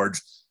Kennebec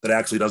Gorge that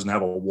actually doesn't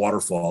have a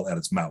waterfall at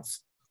its mouth.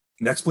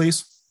 Next,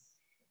 please.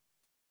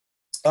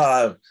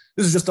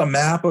 This is just a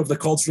map of the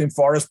Coldstream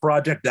Forest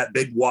Project, that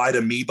big wide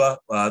amoeba.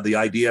 The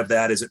idea of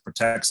that is it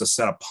protects a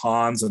set of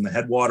ponds in the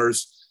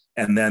headwaters,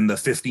 and then the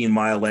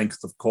 15-mile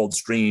length of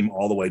Coldstream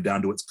all the way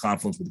down to its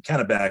confluence with the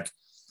Kennebec,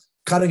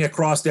 cutting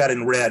across that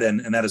in red,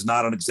 and that is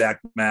not an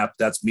exact map.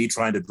 That's me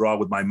trying to draw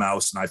with my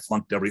mouse, and I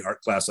flunked every art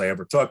class I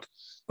ever took,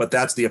 but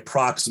that's the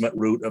approximate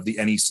route of the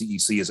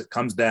NECEC as it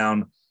comes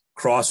down,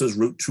 crosses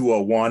Route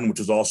 201,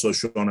 which is also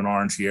shown in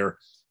orange here,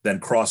 then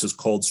crosses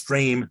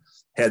Coldstream,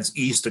 heads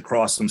east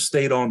across some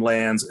state-owned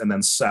lands, and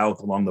then south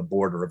along the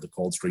border of the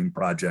Coldstream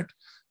project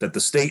that the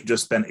state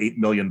just spent $8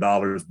 million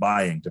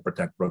buying to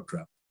protect brook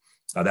trout.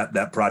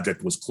 That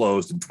project was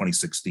closed in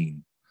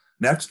 2016.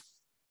 Next.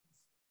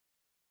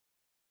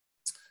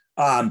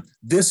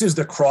 This is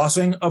the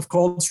crossing of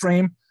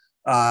Coldstream,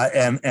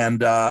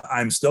 and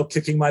I'm still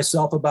kicking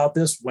myself about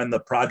this. When the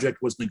project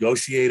was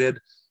negotiated,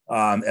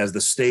 as the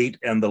state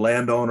and the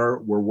landowner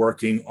were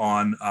working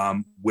on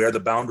where the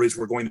boundaries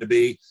were going to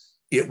be,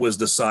 it was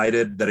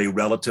decided that a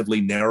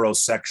relatively narrow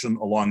section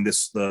along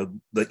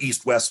the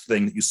east-west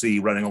thing that you see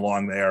running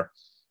along there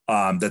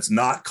that's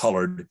not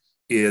colored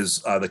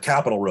is the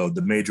Capitol Road,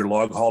 the major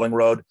log hauling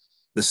road.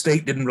 The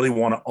state didn't really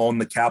want to own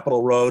the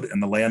Capitol Road,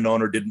 and the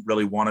landowner didn't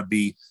really want to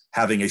be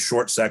having a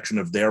short section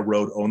of their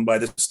road owned by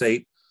the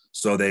state.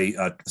 So they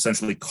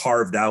essentially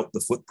carved out the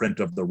footprint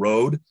of the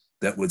road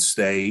that would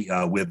stay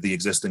with the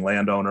existing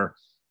landowner.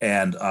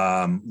 And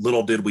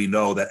little did we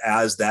know that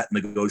as that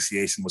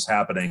negotiation was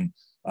happening,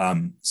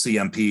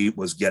 CMP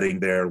was getting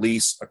their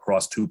lease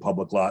across 2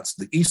 public lots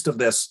to the east of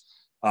this,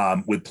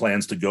 with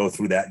plans to go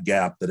through that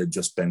gap that had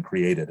just been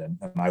created. And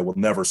I will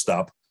never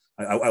stop.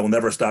 I will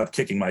never stop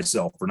kicking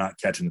myself for not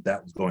catching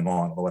that was going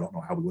on, although I don't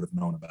know how we would have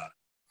known about it.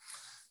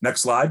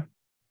 Next slide.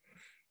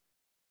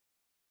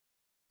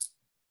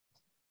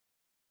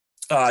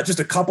 Just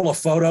a couple of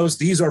photos.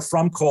 These are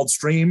from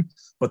Coldstream,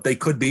 but they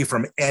could be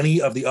from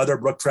any of the other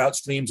brook trout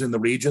streams in the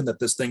region that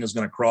this thing is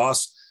going to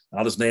cross.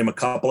 I'll just name a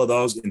couple of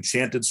those: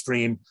 Enchanted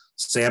Stream,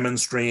 Salmon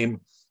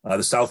Stream,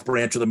 the South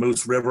Branch of the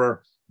Moose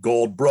River,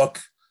 Gold Brook,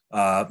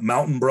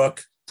 Mountain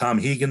Brook, Tom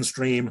Hegan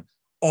Stream.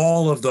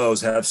 All of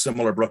those have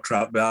similar brook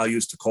trout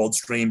values to Cold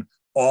Stream.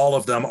 All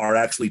of them are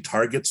actually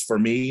targets for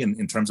me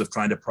in terms of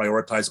trying to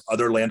prioritize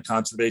other land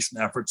conservation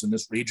efforts in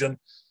this region.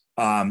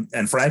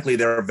 And frankly,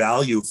 their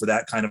value for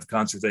that kind of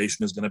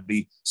conservation is going to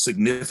be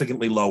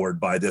significantly lowered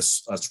by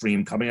this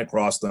stream coming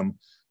across them,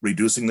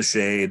 reducing the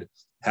shade,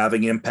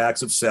 having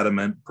impacts of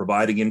sediment,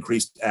 providing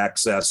increased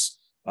access,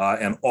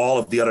 and all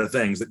of the other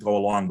things that go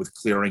along with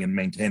clearing and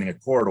maintaining a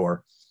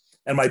corridor.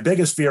 And my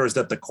biggest fear is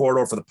that the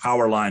corridor for the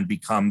power line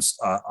becomes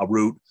a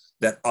route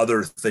that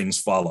other things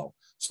follow.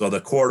 So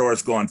the corridor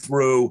has gone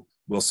through,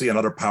 we'll see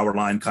another power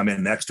line come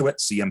in next to it.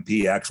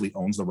 CMP actually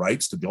owns the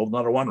rights to build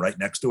another one right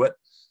next to it.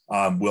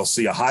 We'll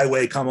see a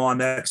highway come on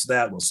next to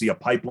that. We'll see a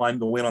pipeline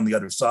go in on the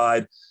other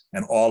side.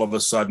 And all of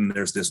a sudden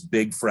there's this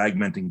big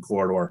fragmenting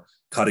corridor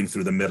cutting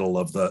through the middle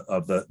of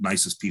the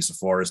nicest piece of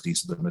forest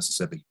east of the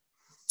Mississippi.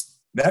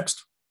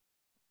 Next.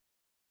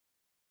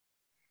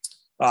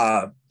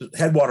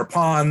 Headwater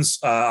ponds.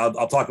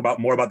 I'll talk about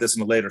more about this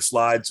in a later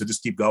slide, so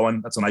just keep going.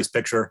 That's a nice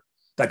picture.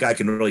 That guy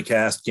can really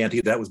cast, can't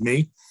he? That was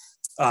me.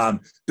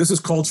 This is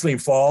Cold Stream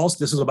Falls.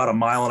 This is about 1.5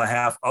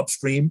 miles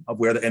upstream of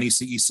where the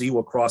NECEC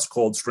will cross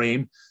Cold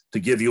Stream, to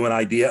give you an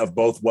idea of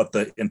both what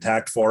the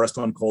intact forest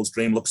on Cold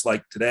Stream looks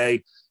like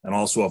today, and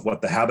also of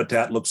what the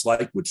habitat looks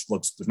like, which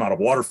looks, there's not a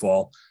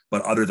waterfall,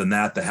 but other than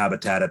that, the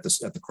habitat at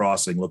the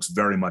crossing looks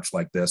very much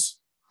like this.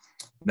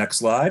 Next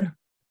slide.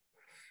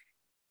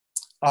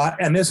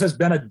 And this has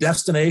been a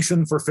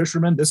destination for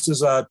fishermen. This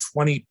is a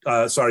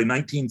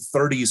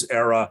 1930s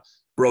era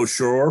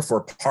brochure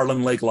for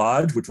Parlin Lake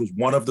Lodge, which was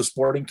one of the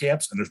sporting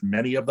camps, and there's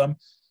many of them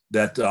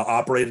that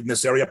operated in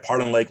this area.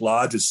 Parlin Lake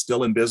Lodge is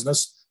still in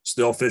business,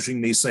 still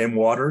fishing these same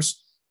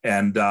waters.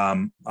 And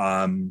again,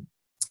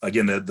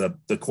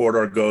 the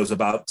corridor goes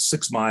about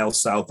 6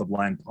 miles south of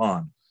Lang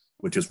Pond,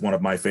 which is one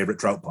of my favorite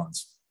trout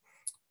ponds.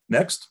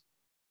 Next.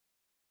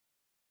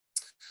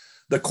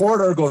 The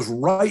corridor goes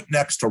right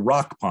next to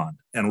Rock Pond,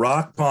 and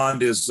Rock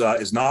Pond is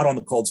not on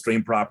the Cold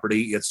Stream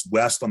property. It's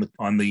west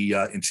on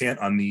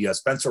the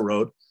Spencer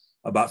Road,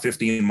 about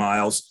 15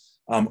 miles.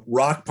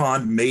 Rock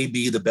Pond may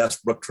be the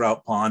best brook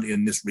trout pond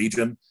in this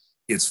region.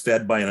 It's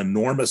fed by an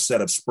enormous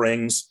set of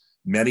springs,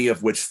 many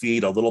of which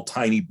feed a little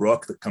tiny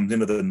brook that comes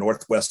into the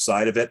northwest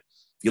side of it.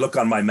 If you look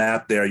on my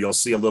map there, you'll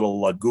see a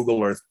little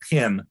Google Earth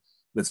pin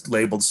that's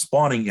labeled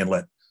Spawning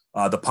Inlet.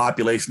 The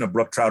population of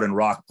brook trout in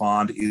Rock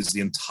Pond is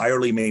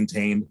entirely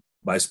maintained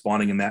by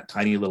spawning in that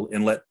tiny little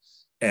inlet.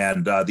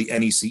 And the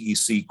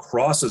NECEC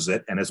crosses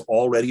it and has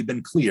already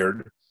been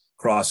cleared,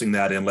 crossing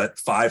that inlet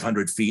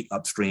 500 feet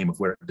upstream of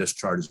where it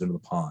discharges into the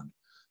pond.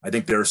 I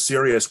think there are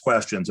serious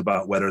questions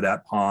about whether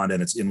that pond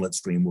and its inlet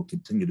stream will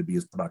continue to be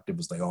as productive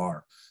as they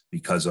are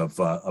because of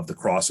the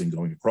crossing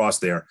going across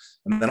there.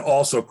 And then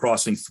also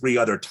crossing 3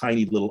 other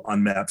tiny little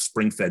unmapped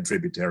spring-fed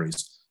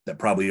tributaries that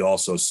probably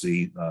also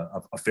see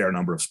a fair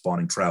number of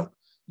spawning trout.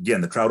 Again,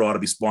 the trout ought to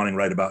be spawning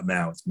right about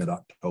now. It's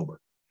mid-October.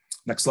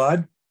 Next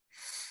slide.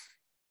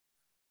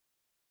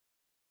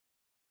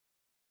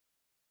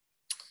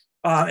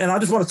 And I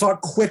just want to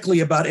talk quickly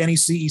about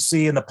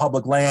NECEC and the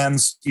public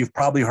lands. You've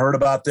probably heard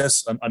about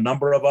this. A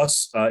number of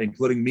us,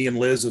 including me and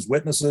Liz as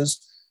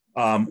witnesses,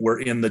 were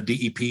in the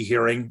DEP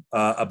hearing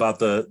about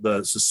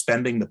the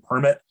suspending the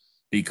permit,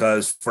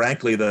 because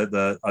frankly,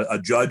 a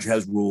judge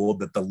has ruled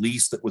that the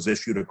lease that was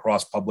issued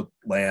across public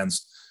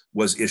lands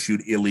was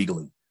issued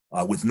illegally,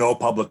 with no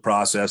public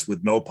process,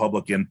 with no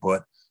public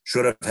input,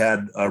 should have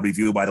had a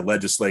review by the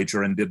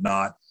legislature and did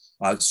not.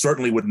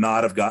 Certainly would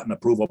not have gotten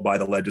approval by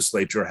the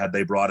legislature had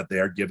they brought it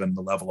there, given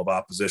the level of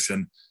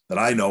opposition that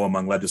I know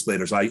among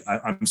legislators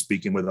I'm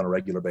speaking with on a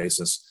regular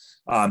basis.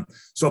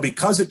 So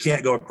because it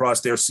can't go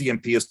across there,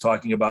 CMP is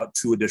talking about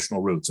 2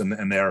 additional routes,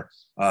 and their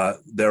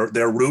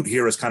route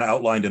here is kind of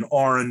outlined in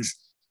orange,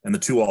 and the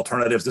 2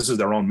 alternatives, this is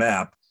their own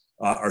map,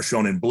 are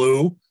shown in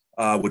blue,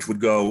 which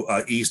would go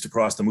east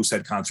across the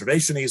Moosehead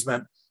Conservation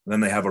Easement. And then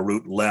they have a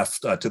route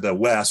left to the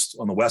west,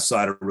 on the west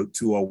side of Route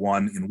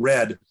 201 in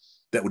red,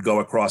 that would go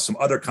across some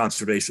other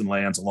conservation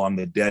lands along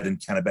the Dead and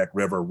Kennebec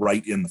River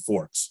right in the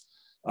Forks.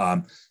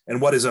 And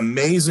what is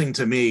amazing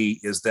to me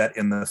is that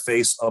in the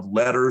face of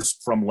letters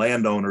from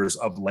landowners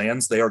of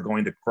lands they are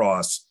going to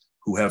cross,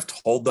 who have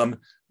told them,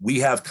 we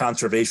have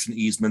conservation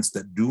easements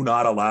that do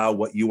not allow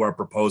what you are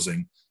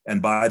proposing.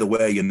 And by the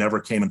way, you never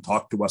came and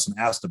talked to us and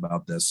asked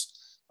about this.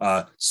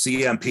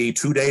 CMP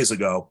 2 days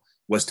ago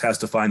was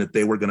testifying that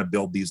they were going to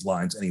build these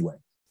lines anyway.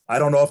 I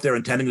don't know if they're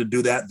intending to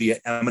do that via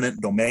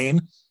eminent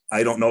domain.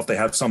 I don't know if they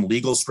have some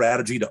legal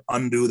strategy to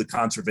undo the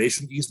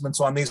conservation easements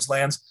on these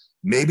lands.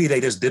 Maybe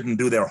they just didn't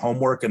do their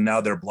homework and now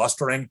they're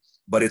blustering,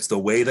 but it's the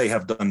way they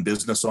have done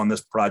business on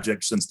this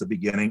project since the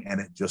beginning,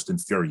 and it just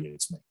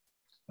infuriates me.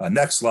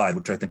 Next slide,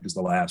 which I think is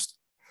the last.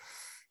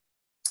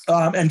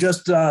 And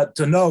just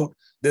to note,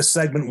 this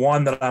segment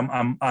 1 that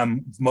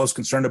I'm most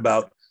concerned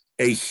about,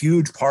 a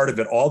huge part of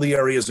it, all the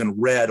areas in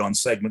red on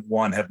segment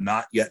 1 have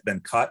not yet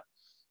been cut.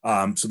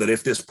 so that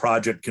if this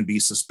project can be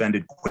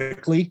suspended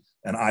quickly,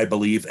 and I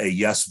believe a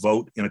yes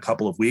vote in a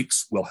couple of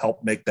weeks will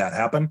help make that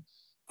happen.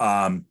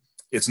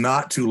 It's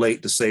not too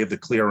late to save the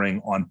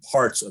clearing on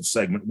parts of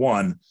segment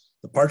 1.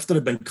 The parts that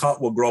have been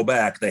cut will grow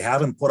back. They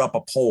haven't put up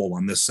a pole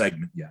on this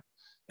segment yet.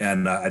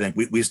 And I think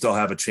we still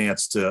have a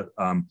chance to,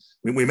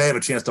 we may have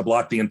a chance to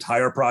block the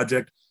entire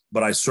project,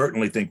 but I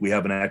certainly think we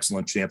have an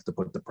excellent chance to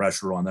put the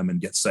pressure on them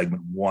and get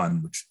segment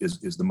 1, which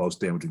is the most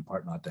damaging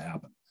part, not to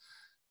happen.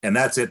 And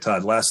that's it,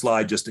 Todd. Last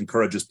slide just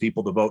encourages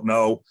people to vote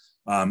no.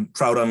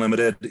 Trout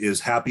Unlimited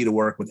is happy to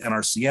work with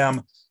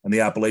NRCM and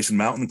the Appalachian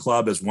Mountain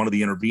Club as one of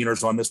the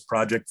interveners on this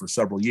project for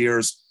several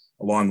years,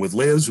 along with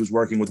Liz, who's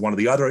working with one of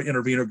the other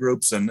intervener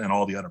groups, and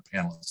all the other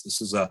panelists.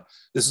 This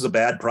is a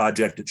bad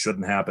project. It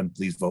shouldn't happen.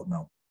 Please vote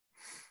no.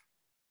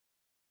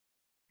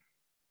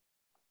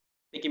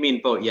 I think you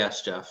mean vote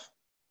yes, Jeff.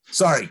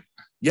 Sorry.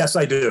 Yes,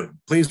 I do.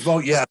 Please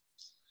vote yes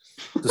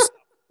to stop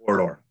the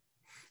corridor.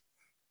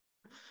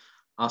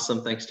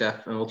 Awesome. Thanks,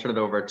 Jeff. And we'll turn it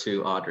over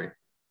to Audrey.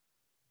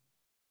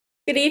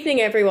 Good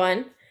evening,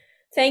 everyone.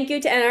 Thank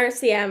you to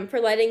NRCM for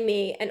letting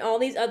me and all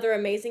these other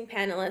amazing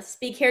panelists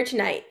speak here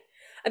tonight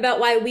about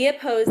why we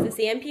oppose the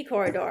CMP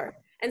corridor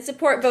and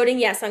support voting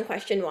yes on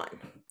question 1.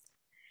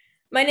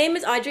 My name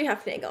is Audrey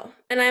Huffnagel,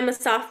 and I am a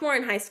sophomore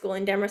in high school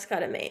in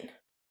Damariscotta, Maine.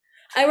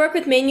 I work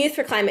with Maine Youth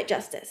for Climate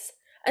Justice,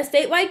 a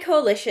statewide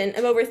coalition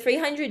of over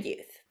 300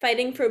 youth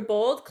fighting for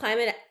bold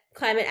climate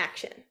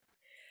action.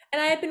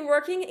 And I have been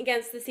working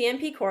against the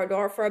CMP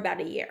corridor for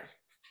about a year.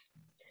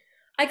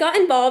 I got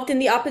involved in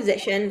the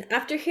opposition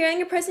after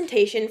hearing a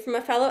presentation from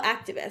a fellow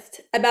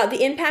activist about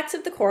the impacts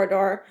of the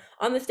corridor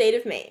on the state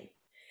of Maine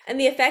and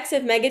the effects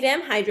of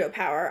megadam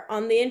hydropower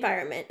on the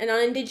environment and on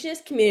Indigenous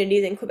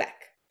communities in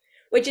Quebec,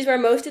 which is where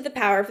most of the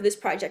power for this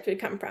project would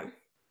come from.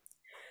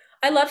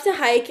 I love to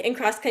hike and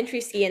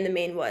cross-country ski in the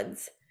Maine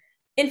woods.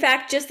 In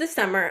fact, just this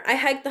summer, I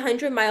hiked the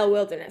 100-mile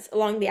wilderness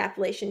along the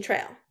Appalachian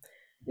Trail,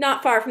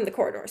 not far from the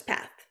corridor's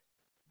path.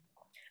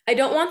 I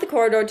don't want the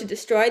corridor to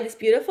destroy this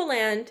beautiful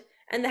land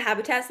and the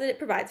habitats that it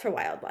provides for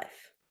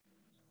wildlife.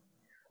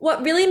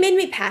 What really made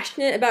me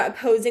passionate about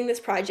opposing this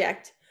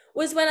project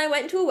was when I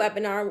went to a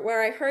webinar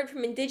where I heard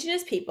from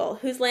Indigenous people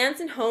whose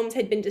lands and homes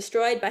had been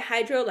destroyed by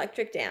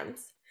hydroelectric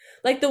dams,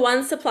 like the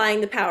ones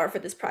supplying the power for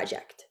this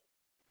project.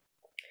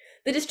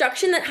 The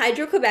destruction that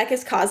Hydro-Quebec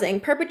is causing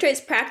perpetrates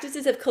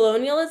practices of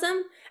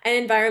colonialism and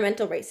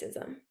environmental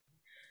racism.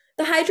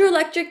 The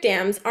hydroelectric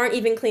dams aren't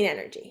even clean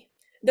energy,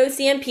 though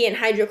CMP and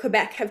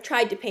Hydro-Quebec have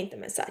tried to paint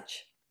them as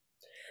such.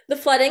 The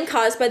flooding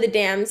caused by the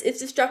dams is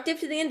destructive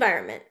to the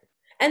environment,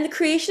 and the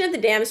creation of the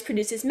dams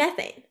produces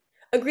methane,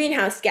 a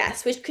greenhouse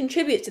gas which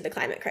contributes to the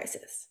climate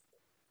crisis.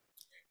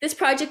 This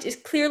project is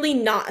clearly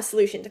not a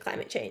solution to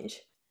climate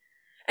change.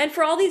 And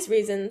for all these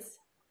reasons,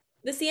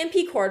 the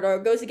CMP corridor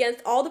goes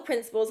against all the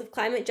principles of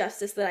climate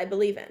justice that I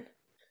believe in.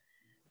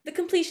 The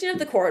completion of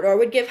the corridor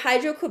would give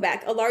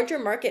Hydro-Quebec a larger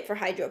market for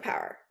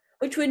hydropower,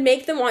 which would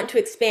make them want to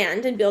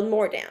expand and build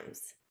more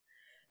dams.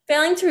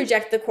 Failing to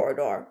reject the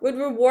corridor would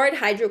reward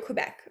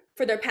Hydro-Quebec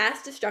for their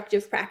past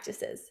destructive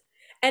practices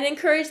and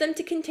encourage them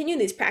to continue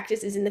these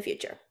practices in the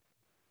future.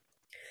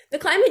 The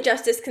climate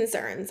justice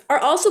concerns are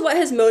also what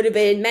has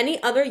motivated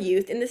many other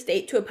youth in the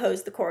state to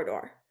oppose the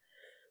corridor.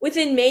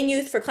 Within Maine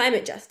Youth for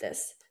Climate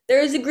Justice,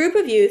 there is a group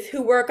of youth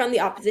who work on the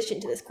opposition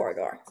to this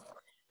corridor.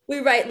 We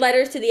write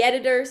letters to the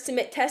editor,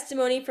 submit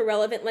testimony for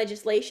relevant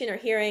legislation or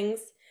hearings,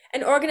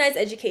 and organize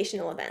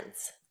educational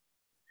events.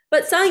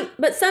 But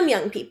some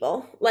young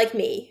people, like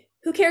me,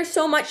 who care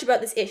so much about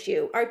this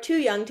issue, are too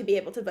young to be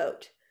able to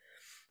vote.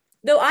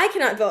 Though I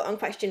cannot vote on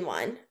question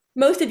 1,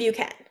 most of you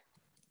can.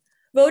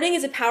 Voting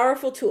is a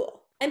powerful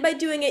tool, and by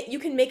doing it, you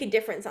can make a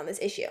difference on this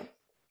issue.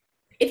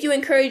 If you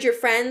encourage your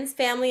friends,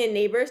 family, and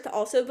neighbors to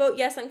also vote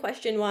yes on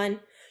question 1,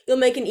 you'll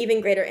make an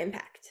even greater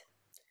impact.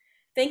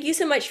 Thank you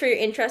so much for your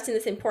interest in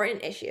this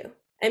important issue,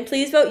 and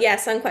please vote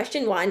yes on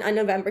question 1 on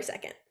November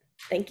 2nd.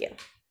 Thank you.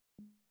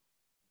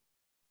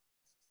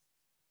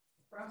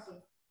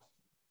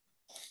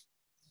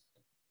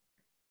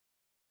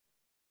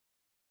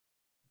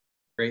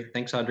 Great,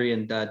 thanks, Audrey.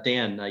 And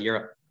Dan, you're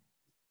up.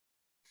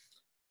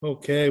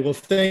 Okay, well,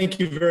 thank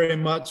you very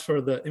much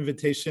for the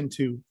invitation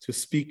to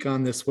speak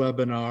on this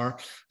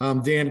webinar.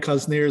 I'm Dan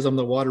Cusniers. I'm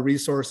the Water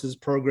Resources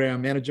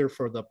Program Manager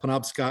for the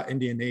Penobscot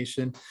Indian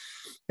Nation.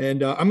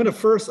 And I'm going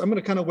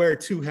to kind of wear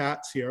 2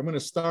 hats here. I'm going to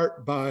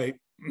start by,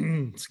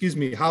 excuse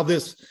me, how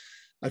this,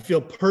 I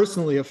feel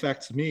personally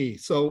affects me.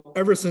 So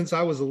ever since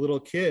I was a little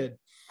kid,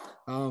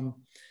 I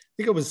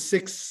think I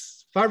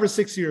was 5 or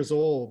 6 years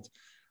old,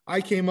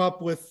 I came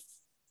up with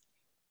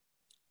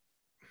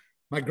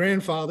my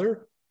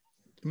grandfather,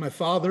 my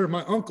father,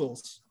 my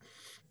uncles,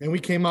 and we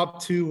came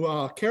up to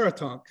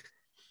Caratunk.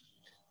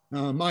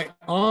 My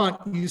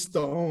aunt used to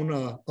own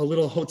a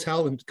little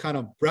hotel and kind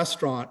of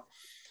restaurant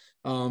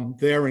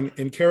there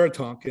in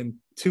Caratunk, and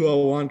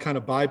 201 kind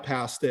of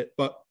bypassed it.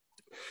 But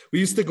we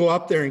used to go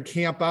up there and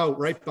camp out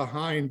right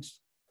behind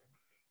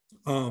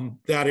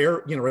that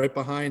area, right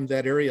behind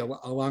that area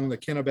along the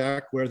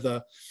Kennebec where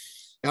the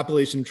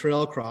Appalachian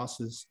Trail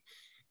crosses.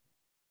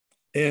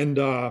 And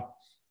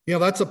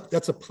that's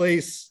a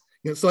place.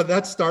 So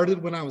that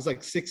started when I was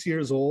like 6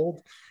 years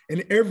old,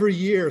 and every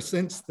year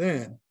since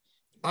then,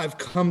 I've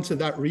come to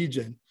that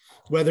region,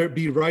 whether it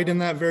be right in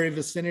that very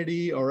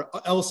vicinity or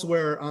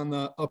elsewhere on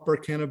the upper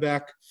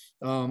Kennebec,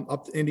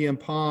 up to Indian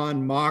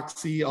Pond,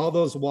 Moxie, all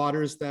those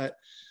waters that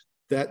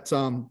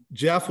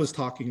Jeff was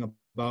talking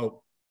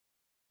about.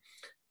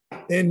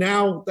 And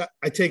now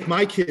I take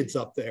my kids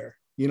up there.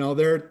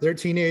 They're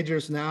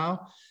teenagers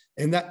now,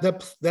 and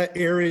that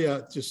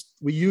area, just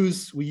we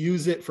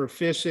use it for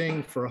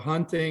fishing, for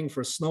hunting,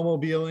 for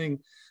snowmobiling,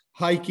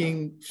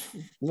 hiking,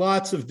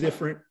 lots of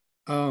different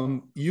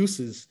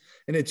uses.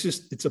 And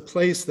it's a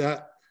place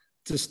that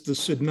just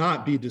should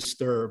not be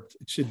disturbed.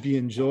 It should be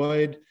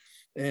enjoyed.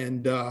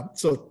 And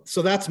so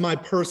that's my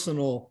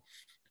personal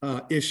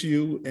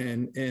issue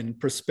and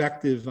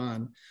perspective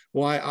on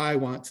why I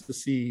want to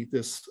see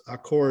this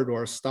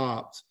corridor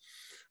stopped.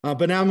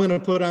 But now I'm going to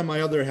put on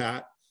my other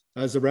hat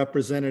as a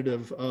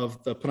representative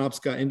of the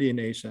Penobscot Indian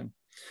Nation.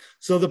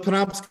 So the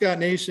Penobscot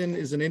Nation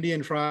is an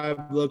Indian tribe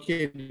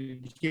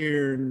located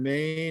here in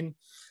Maine,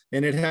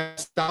 and it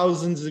has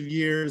thousands of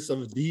years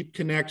of deep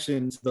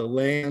connection to the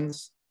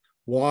lands,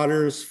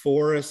 waters,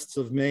 forests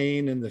of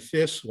Maine, and the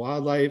fish,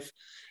 wildlife,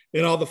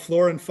 and all the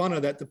flora and fauna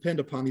that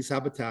depend upon these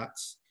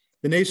habitats.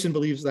 The nation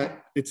believes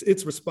that it's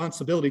its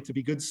responsibility to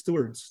be good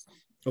stewards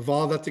of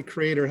all that the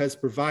Creator has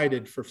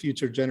provided for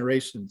future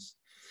generations.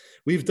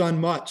 We've done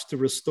much to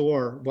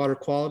restore water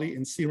quality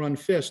and sea-run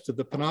fish to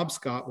the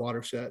Penobscot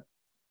watershed.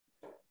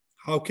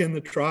 How can the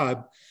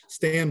tribe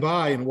stand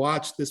by and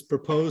watch this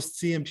proposed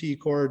CMP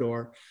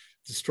corridor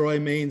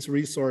destroy Maine's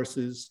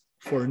resources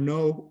for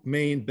no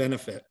Maine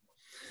benefit?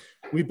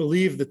 We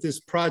believe that this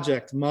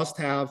project must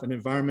have an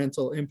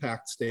environmental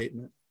impact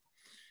statement.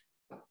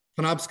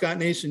 Penobscot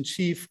Nation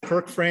Chief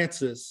Kirk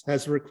Francis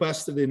has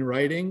requested in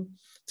writing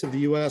to the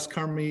U.S.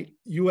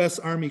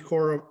 Army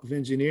Corps of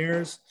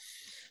Engineers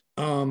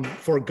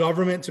for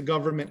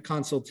government-to-government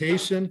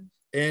consultation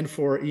and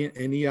for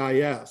an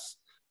EIS.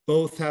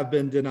 Both have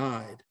been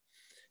denied.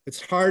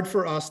 It's hard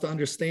for us to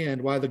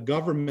understand why the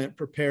government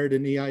prepared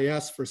an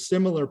EIS for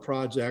similar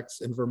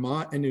projects in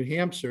Vermont and New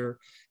Hampshire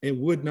and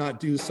would not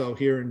do so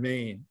here in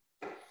Maine.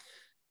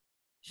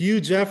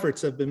 Huge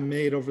efforts have been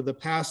made over the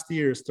past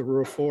years to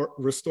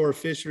restore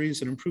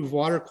fisheries and improve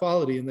water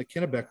quality in the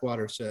Kennebec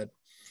watershed.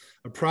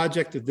 A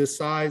project of this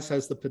size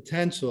has the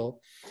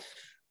potential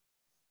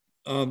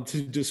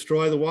to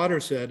destroy the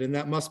watershed, and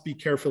that must be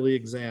carefully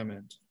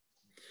examined.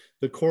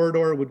 The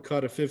corridor would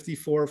cut a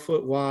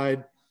 54-foot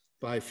wide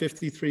by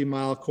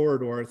 53-mile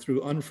corridor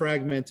through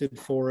unfragmented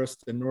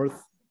forest in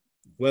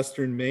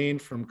northwestern Maine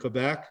from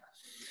Quebec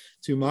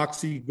to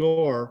Moxie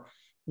Gore,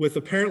 with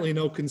apparently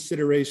no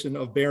consideration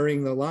of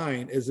burying the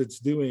line as it's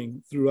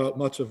doing throughout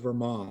much of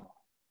Vermont.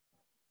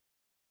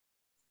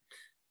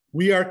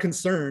 We are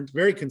concerned,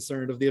 very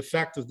concerned, of the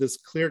effect of this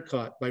clear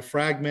cut by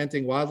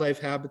fragmenting wildlife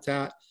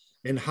habitat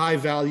and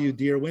high-value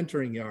deer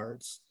wintering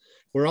yards.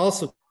 We're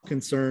also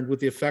concerned with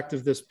the effect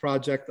of this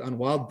project on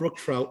wild brook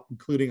trout,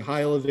 including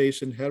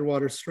high-elevation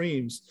headwater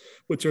streams,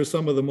 which are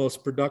some of the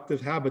most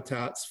productive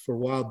habitats for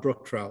wild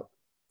brook trout.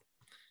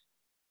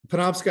 The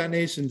Penobscot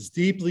Nation is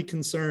deeply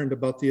concerned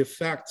about the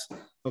effect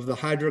of the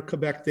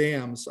Hydro-Quebec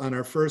dams on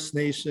our First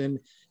Nation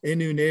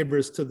Innu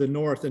neighbors to the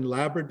north in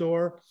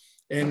Labrador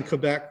and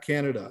Quebec,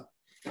 Canada.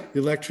 The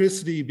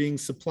electricity being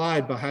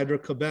supplied by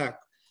Hydro-Quebec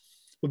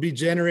will be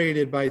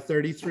generated by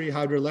 33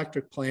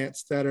 hydroelectric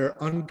plants that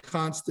are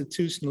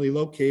unconstitutionally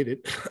located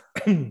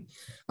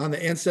on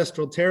the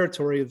ancestral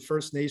territory of the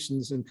First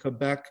Nations in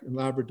Quebec and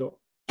Labrador.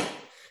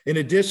 In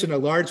addition, a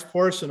large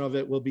portion of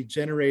it will be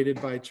generated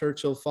by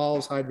Churchill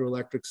Falls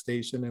Hydroelectric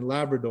Station in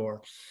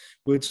Labrador,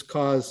 which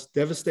caused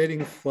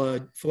devastating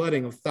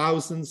flooding of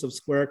thousands of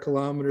square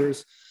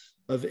kilometers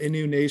of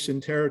Innu Nation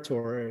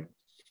territory,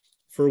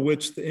 for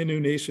which the Innu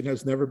Nation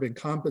has never been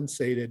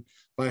compensated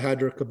by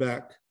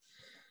Hydro-Quebec.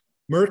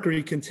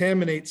 Mercury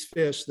contaminates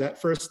fish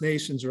that First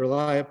Nations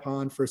rely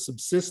upon for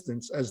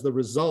subsistence as the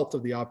result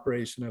of the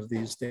operation of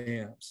these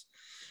dams.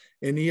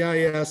 An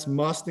EIS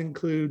must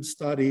include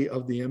study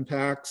of the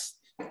impacts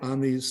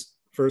on these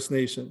First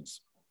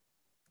Nations.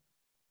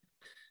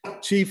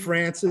 Chief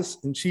Francis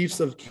and Chiefs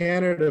of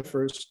Canada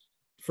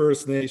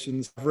First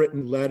Nations have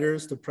written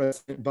letters to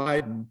President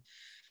Biden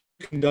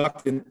to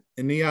conduct an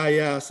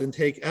EIS and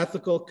take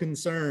ethical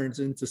concerns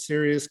into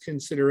serious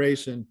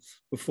consideration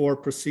before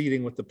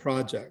proceeding with the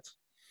project.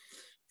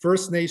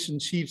 First Nation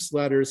chiefs'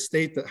 letters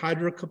state that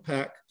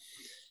Hydro-Quebec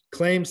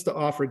claims to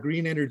offer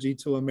green energy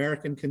to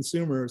American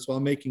consumers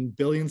while making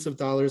billions of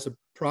dollars of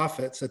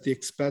profits at the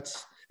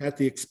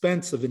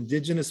expense of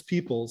Indigenous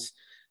peoples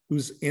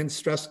whose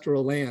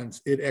ancestral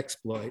lands it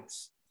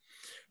exploits.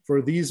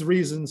 For these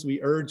reasons,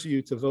 we urge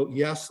you to vote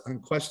yes on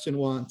question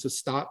 1 to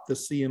stop the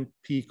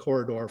CMP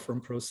corridor from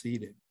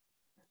proceeding.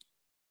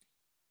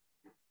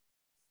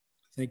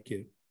 Thank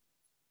you.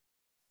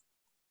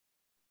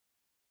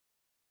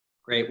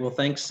 Great. Well,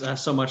 thanks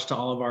so much to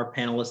all of our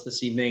panelists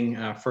this evening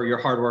for your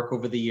hard work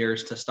over the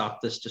years to stop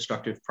this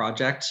destructive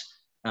project.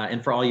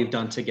 and for all you've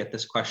done to get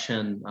this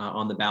question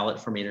on the ballot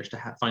for Mainers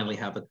to finally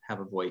have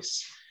a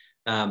voice.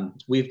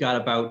 We've got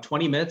about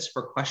 20 minutes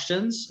for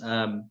questions.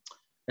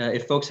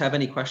 If folks have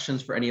any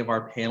questions for any of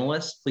our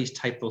panelists, please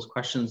type those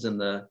questions in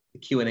the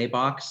Q&A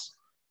box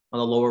on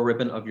the lower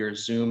ribbon of your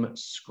Zoom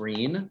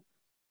screen.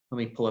 Let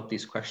me pull up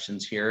these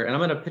questions here. And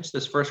I'm gonna pitch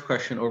this first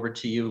question over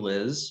to you,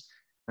 Liz.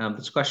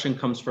 This question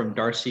comes from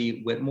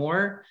Darcy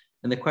Whitmore.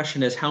 And the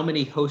question is, how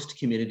many host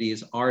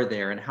communities are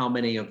there and how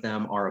many of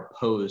them are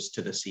opposed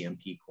to the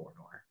CMP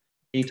corridor?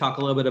 Can you talk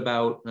a little bit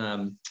about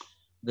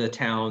the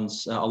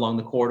towns along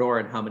the corridor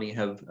and how many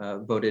have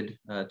voted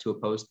to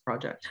oppose the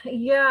project?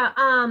 Yeah,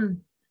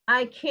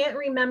 I can't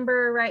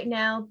remember right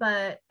now,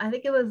 but I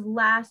think it was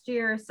last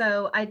year or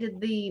so, I did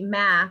the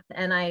math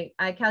and I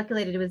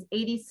calculated it was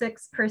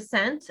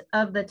 86%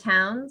 of the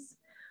towns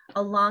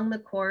along the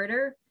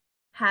corridor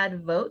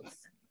had votes.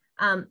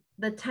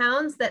 The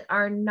towns that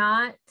are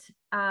not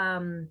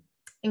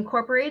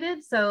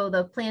incorporated, so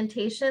the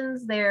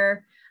plantations,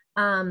 they're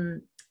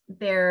kind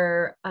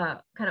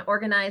of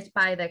organized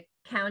by the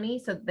county,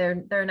 so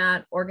they're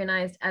not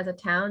organized as a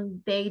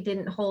town. They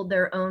didn't hold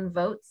their own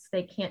votes.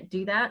 They can't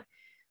do that.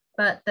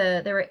 But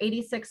there were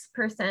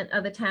 86%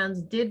 of the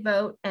towns did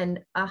vote, and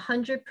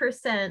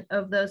 100%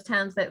 of those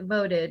towns that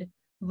voted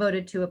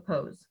to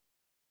oppose.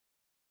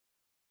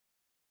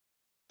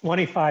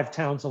 25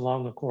 towns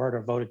along the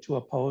corridor voted to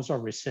oppose or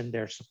rescind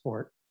their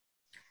support.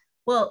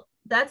 Well,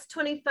 that's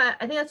 25.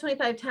 I think that's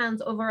 25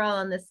 towns overall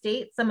in the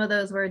state. Some of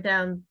those were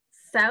down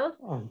south.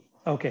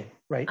 Okay,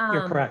 right.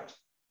 You're correct.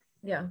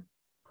 Yeah.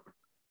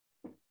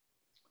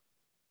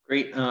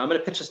 Great. I'm going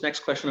to pitch this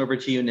next question over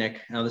to you, Nick.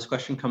 This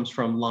question comes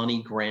from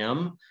Lonnie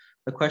Graham.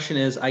 The question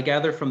is, I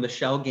gather from the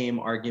shell game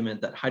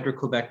argument that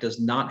Hydro-Quebec does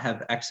not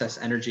have excess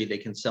energy they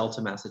can sell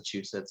to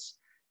Massachusetts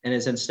and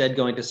is instead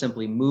going to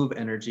simply move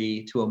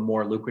energy to a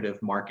more lucrative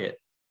market.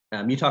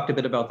 You talked a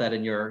bit about that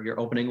in your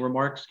opening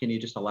remarks. Can you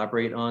just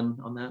elaborate on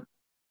that?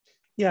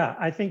 Yeah,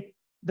 I think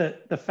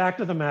the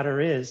fact of the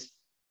matter is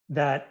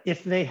that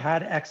if they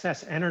had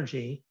excess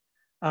energy,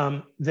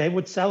 they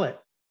would sell it.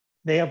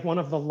 They have one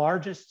of the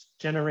largest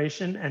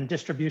generation and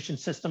distribution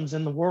systems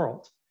in the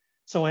world.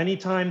 So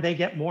anytime they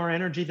get more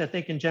energy that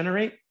they can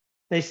generate,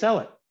 they sell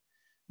it.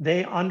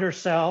 They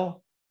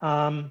undersell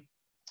the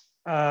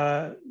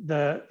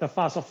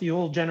fossil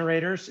fuel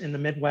generators in the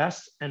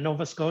Midwest and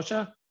Nova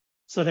Scotia.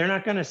 So they're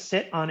not going to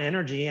sit on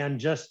energy and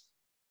just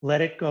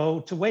let it go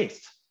to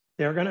waste.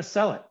 They're going to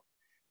sell it.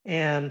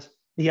 And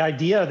the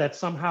idea that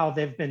somehow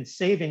they've been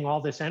saving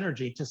all this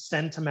energy to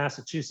send to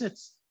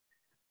Massachusetts,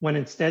 when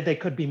instead they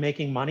could be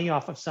making money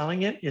off of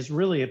selling it, is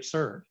really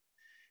absurd.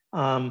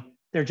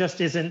 There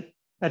just isn't,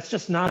 that's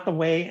just not the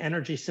way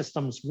energy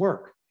systems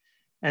work.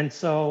 And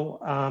so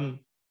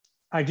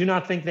I do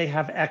not think they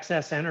have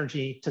excess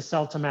energy to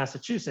sell to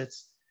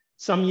Massachusetts.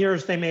 Some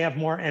years they may have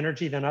more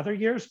energy than other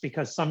years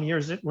because some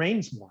years it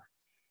rains more.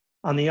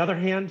 On the other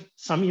hand,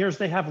 some years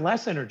they have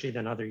less energy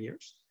than other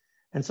years.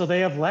 And so they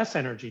have less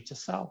energy to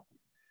sell.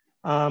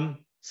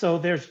 So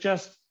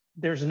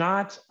there's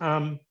not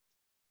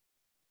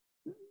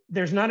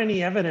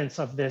any evidence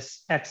of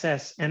this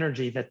excess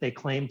energy that they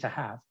claim to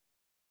have.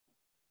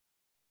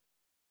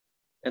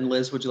 And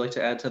Liz, would you like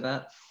to add to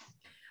that?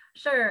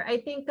 Sure. I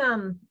think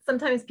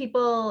sometimes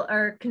people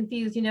are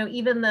confused. You know,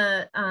 even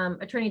the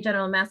Attorney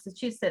General of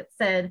Massachusetts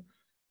said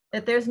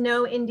that there's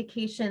no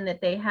indication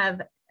that they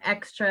have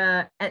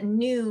extra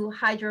new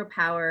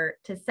hydropower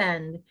to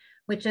send,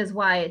 which is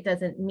why it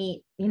doesn't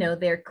meet, you know,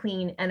 their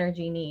clean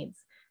energy needs.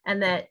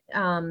 And that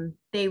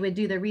they would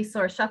do the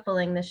resource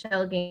shuffling, the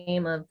shell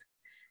game of,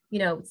 you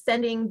know,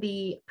 sending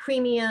the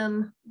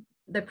premium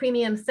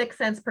 6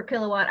 cents per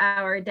kilowatt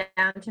hour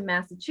down to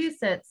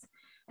Massachusetts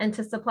and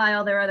to supply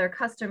all their other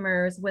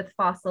customers with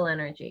fossil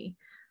energy.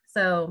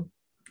 So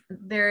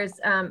there's,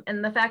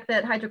 and the fact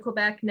that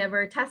Hydro-Quebec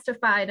never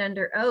testified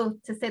under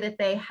oath to say that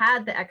they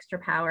had the extra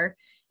power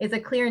is a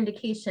clear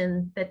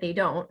indication that they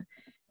don't.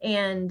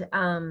 And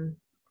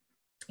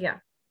yeah,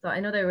 so I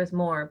know there was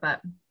more,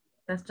 but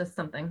that's just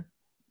something.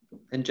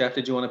 And Jeff,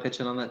 did you want to pitch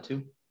in on that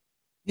too?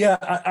 Yeah,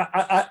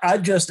 I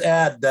just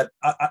add that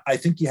I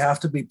think you have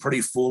to be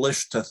pretty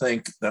foolish to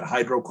think that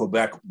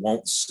Hydro-Quebec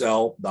won't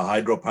sell the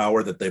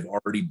hydropower that they've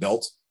already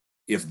built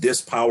if this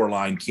power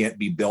line can't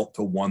be built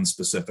to one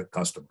specific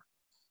customer.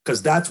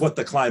 Because that's what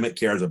the climate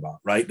cares about,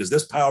 right? Does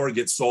this power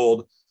get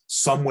sold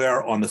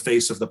somewhere on the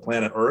face of the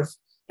planet Earth?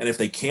 And if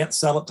they can't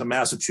sell it to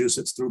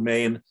Massachusetts through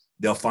Maine,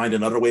 they'll find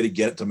another way to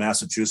get it to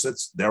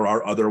Massachusetts. There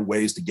are other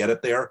ways to get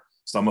it there,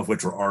 some of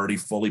which are already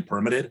fully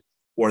permitted.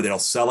 Or they'll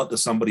sell it to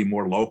somebody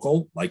more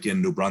local, like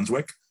in New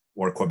Brunswick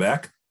or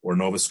Quebec or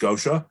Nova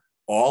Scotia,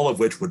 all of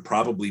which would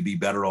probably be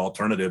better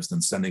alternatives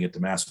than sending it to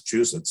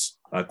Massachusetts.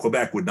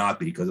 Quebec would not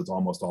be because it's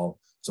almost all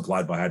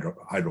supplied by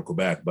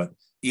Hydro-Quebec, but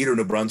either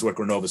New Brunswick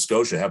or Nova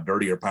Scotia have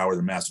dirtier power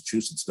than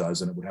Massachusetts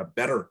does, and it would have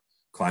better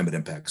climate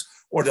impacts.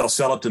 Or they'll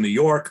sell it to New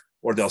York,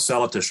 or they'll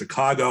sell it to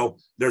Chicago.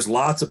 There's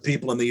lots of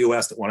people in the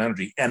US that want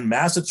energy, and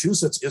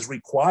Massachusetts is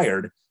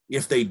required,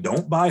 if they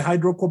don't buy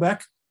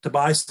Hydro-Quebec, to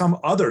buy some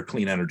other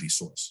clean energy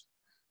source.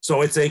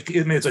 So it's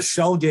a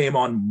shell game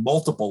on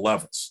multiple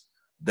levels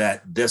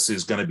that this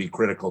is going to be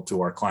critical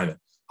to our climate.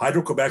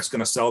 Hydro-Quebec's going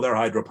to sell their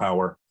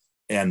hydropower,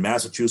 and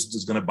Massachusetts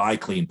is going to buy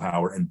clean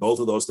power, and both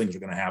of those things are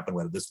going to happen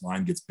whether this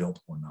line gets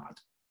built or not.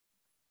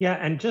 Yeah,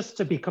 and just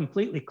to be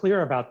completely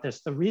clear about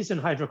this, the reason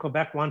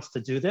Hydro-Quebec wants to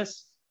do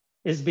this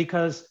is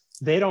because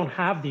they don't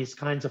have these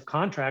kinds of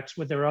contracts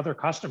with their other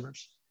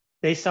customers.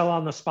 They sell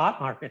on the spot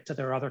market to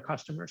their other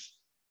customers.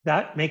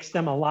 That makes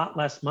them a lot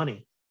less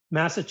money.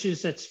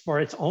 Massachusetts, for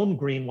its own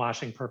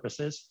greenwashing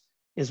purposes,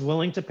 is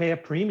willing to pay a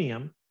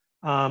premium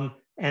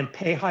and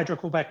pay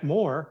Hydro-Quebec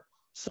more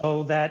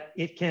so that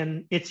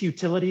its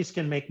utilities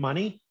can make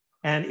money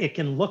and it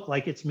can look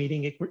like it's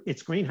meeting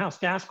its greenhouse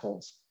gas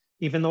goals,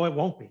 even though it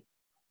won't be.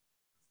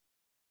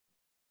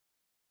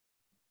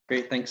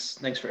 Great, thanks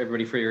for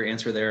everybody for your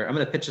answer there. I'm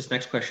going to pitch this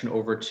next question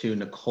over to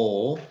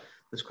Nicole.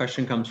 This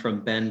question comes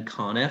from Ben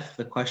Conniff.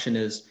 The question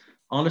is,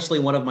 honestly,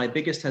 one of my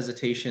biggest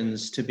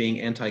hesitations to being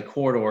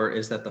anti-corridor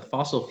is that the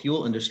fossil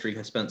fuel industry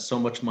has spent so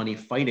much money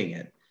fighting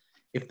it.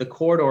 If the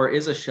corridor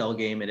is a shell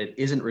game and it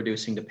isn't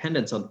reducing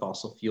dependence on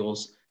fossil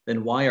fuels,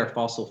 then why are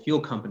fossil fuel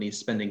companies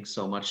spending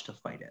so much to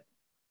fight it?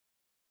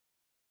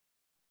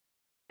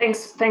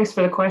 Thanks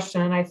for the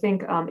question. And I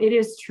think it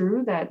is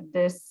true that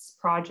this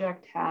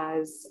project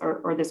has,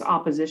 or this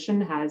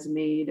opposition has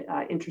made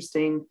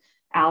interesting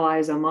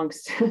allies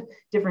amongst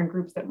different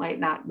groups that might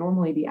not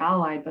normally be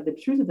allied. But the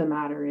truth of the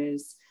matter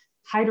is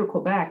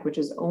Hydro-Quebec, which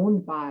is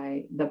owned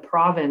by the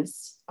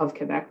province of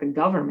Quebec, the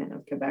government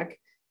of Quebec,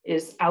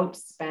 is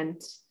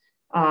outspent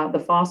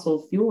the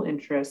fossil fuel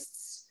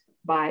interests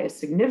by a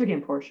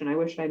significant portion. I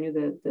wish I knew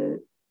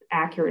the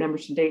accurate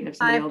numbers to date. And if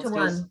somebody else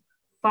does,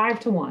 5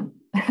 to 1.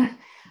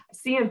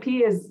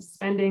 CMP is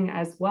spending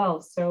as well.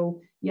 So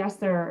yes,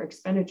 there are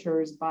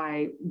expenditures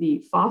by the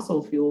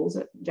fossil fuels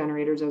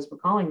generators, as we're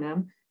calling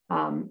them,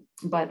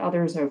 but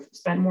others have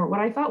spent more. What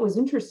I thought was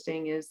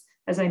interesting is,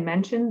 as I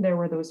mentioned, there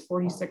were those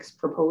 46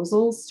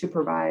 proposals to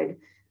provide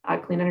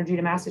clean energy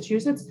to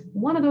Massachusetts.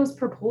 One of those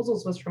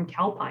proposals was from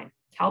Calpine.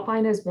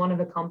 Calpine is one of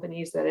the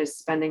companies that is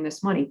spending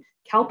this money.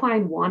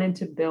 Calpine wanted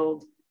to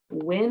build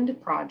wind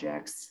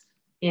projects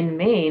in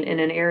Maine, in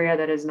an area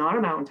that is not a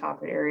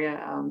mountaintop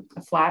area,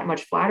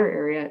 much flatter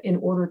area, in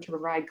order to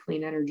provide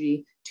clean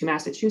energy to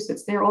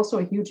Massachusetts. They're also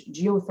a huge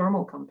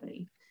geothermal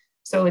company.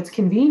 So it's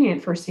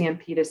convenient for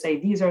CMP to say,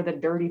 these are the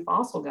dirty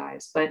fossil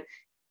guys, but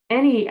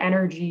any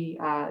energy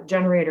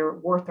generator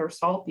worth their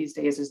salt these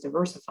days is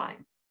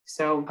diversifying.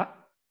 So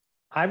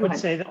I would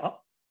say that,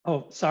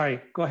 oh, sorry,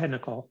 go ahead,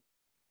 Nicole.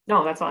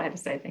 No, that's all I had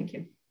to say, thank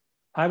you.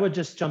 I would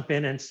just jump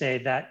in and say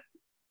that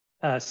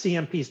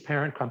CMP's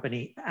parent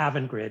company,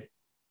 Avangrid,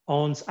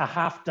 owns a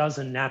half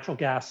dozen natural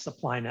gas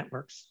supply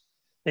networks.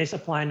 They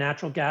supply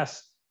natural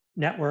gas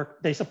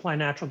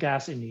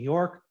in New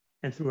York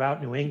and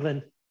throughout New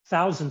England,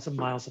 thousands of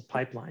miles of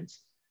pipelines.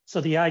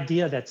 So the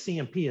idea that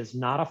CMP is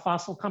not a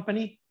fossil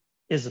company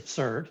is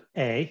absurd,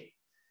 A.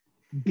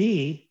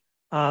 B,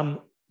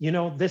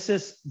 this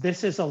is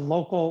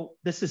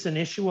an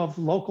issue of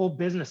local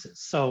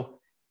businesses. So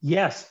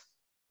yes,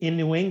 in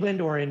New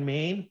England or in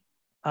Maine,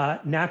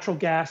 natural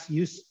gas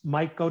use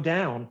might go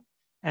down,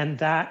 and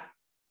that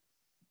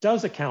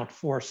does account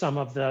for some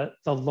of the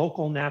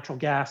local natural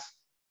gas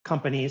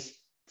companies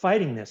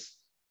fighting this.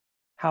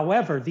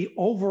 However, the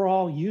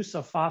overall use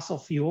of fossil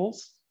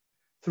fuels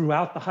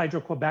throughout the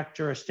Hydro-Quebec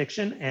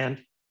jurisdiction,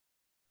 and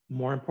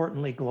more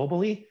importantly,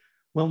 globally,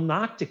 will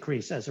not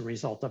decrease as a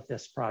result of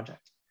this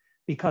project.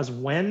 Because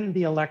when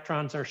the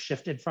electrons are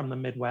shifted from the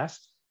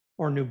Midwest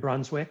or New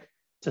Brunswick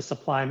to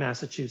supply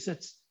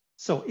Massachusetts,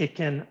 so it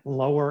can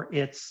lower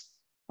its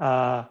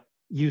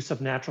use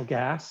of natural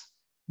gas,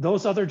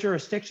 those other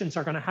jurisdictions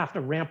are going to have to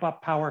ramp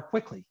up power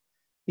quickly.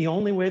 The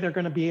only way they're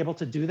going to be able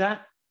to do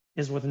that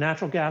is with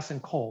natural gas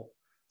and coal.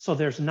 So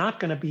there's not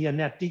going to be a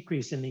net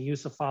decrease in the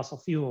use of fossil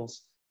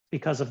fuels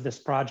because of this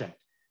project.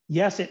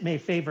 Yes, it may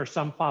favor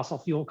some fossil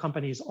fuel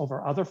companies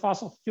over other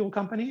fossil fuel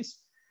companies,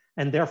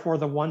 and therefore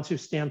the ones who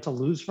stand to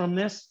lose from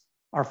this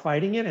are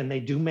fighting it, and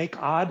they do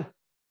make odd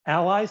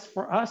allies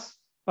for us.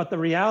 But the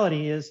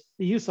reality is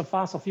the use of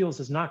fossil fuels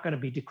is not going to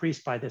be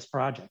decreased by this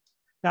project.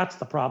 That's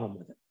the problem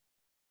with it.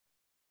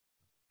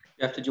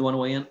 Jeff, did you want to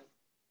weigh in?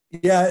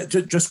 Yeah,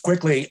 just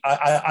quickly,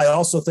 I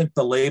also think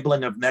the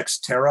labeling of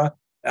NextEra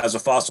as a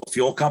fossil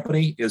fuel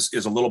company is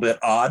a little bit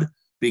odd,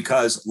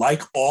 because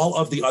like all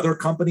of the other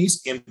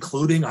companies,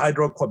 including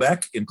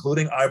Hydro-Quebec,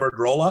 including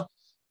Iberdrola,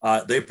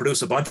 they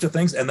produce a bunch of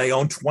things, and they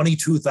own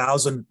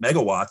 22,000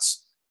 megawatts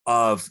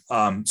of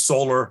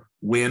solar,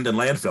 wind, and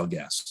landfill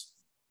gas,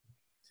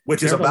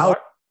 which is about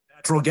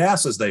natural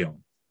gas as they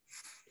own.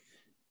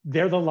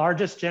 They're the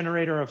largest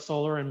generator of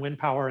solar and wind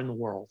power in the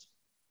world.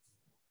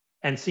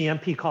 And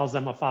CMP calls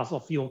them a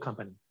fossil fuel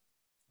company.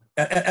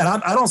 And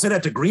I don't say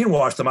that to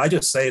greenwash them. I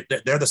just say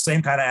that they're the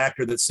same kind of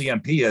actor that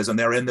CMP is, and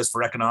they're in this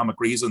for economic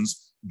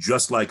reasons,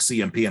 just like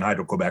CMP and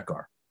Hydro-Quebec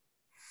are.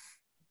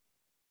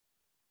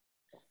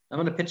 I'm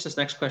going to pitch this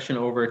next question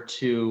over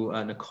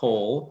to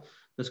Nicole.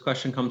 This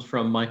question comes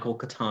from Michael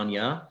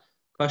Catania.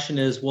 Question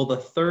is, will the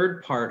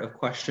third part of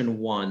question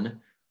 1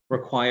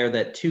 require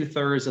that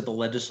 2/3 of the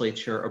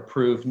legislature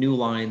approve new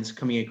lines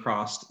coming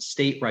across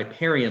state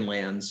riparian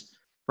lands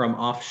from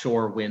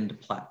offshore wind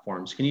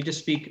platforms. Can you just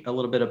speak a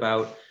little bit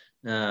about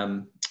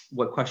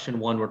what question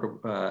 1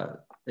 would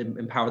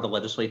empower the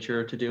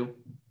legislature to do?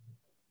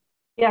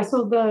 Yeah,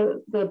 so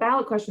the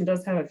ballot question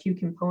does have a few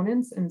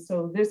components. And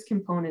so this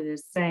component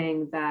is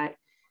saying that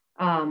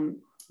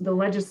the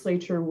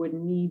legislature would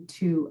need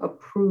to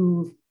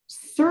approve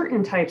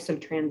certain types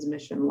of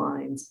transmission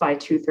lines by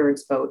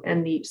 2/3 vote.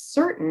 And the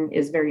certain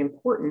is very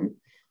important.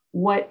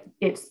 What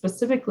it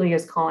specifically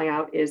is calling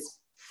out is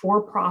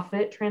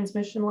for-profit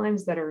transmission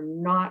lines that are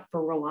not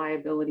for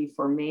reliability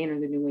for Maine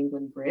or the New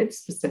England grid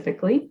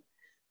specifically.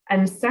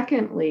 And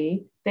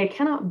secondly, they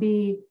cannot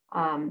be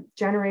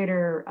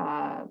generator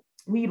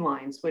lead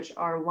lines, which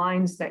are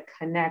lines that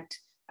connect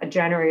a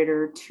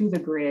generator to the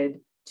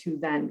grid to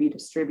then be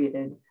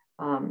distributed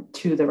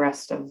to the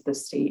rest of the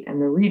state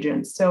and the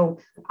region. So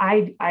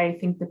I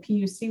think the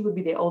PUC would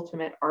be the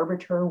ultimate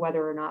arbiter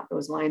whether or not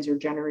those lines are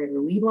generator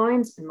lead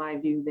lines. In my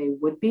view, they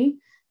would be,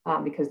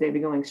 because they'd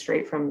be going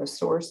straight from the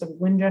source of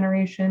wind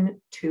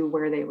generation to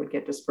where they would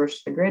get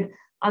dispersed to the grid.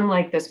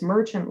 Unlike this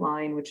merchant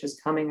line, which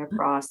is coming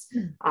across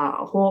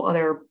a whole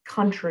other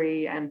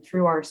country and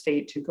through our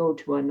state to go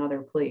to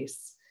another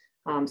place.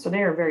 So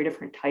they are very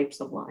different types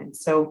of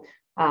lines. So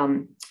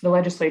the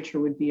legislature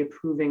would be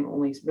approving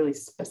only really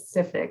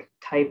specific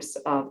types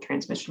of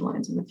transmission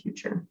lines in the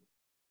future.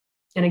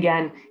 And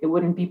again, it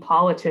wouldn't be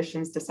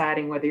politicians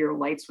deciding whether your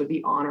lights would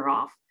be on or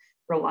off.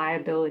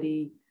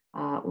 Reliability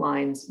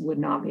lines would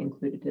not be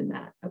included in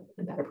that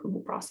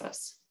approval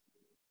process.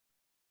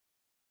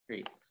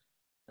 Great.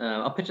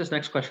 I'll pitch this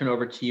next question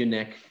over to you,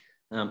 Nick.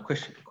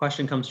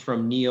 Question comes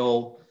from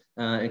Neil.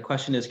 And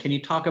question is, can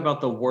you talk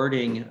about the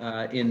wording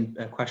in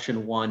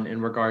question 1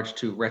 in regards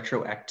to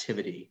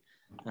retroactivity?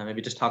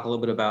 Maybe just talk a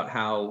little bit about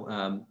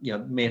how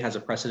Maine has a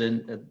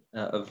precedent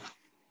of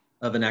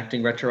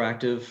enacting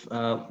retroactive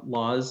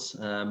laws.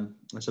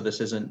 So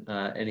this isn't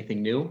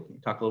anything new.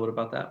 Talk a little bit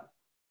about that.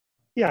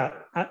 Yeah,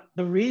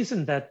 the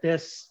reason that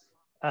this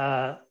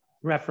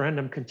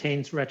referendum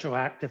contains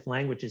retroactive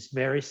language is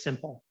very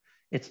simple.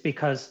 It's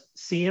because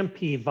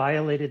CMP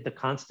violated the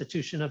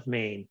Constitution of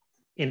Maine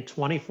in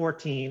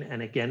 2014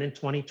 and again in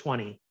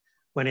 2020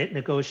 when it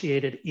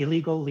negotiated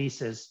illegal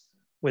leases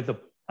with the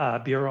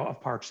Bureau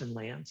of Parks and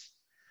Lands.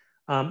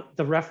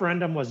 The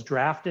referendum was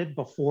drafted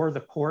before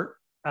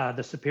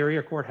the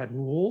Superior Court had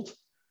ruled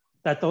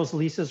that those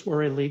leases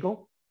were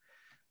illegal,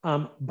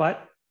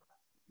 but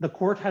the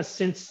court has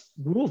since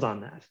ruled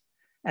on that.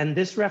 And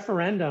this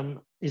referendum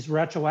is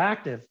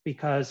retroactive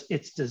because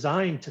it's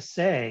designed to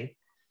say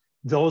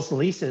those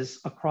leases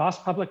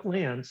across public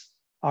lands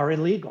are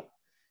illegal.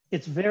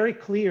 It's very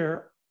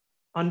clear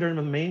under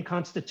the Maine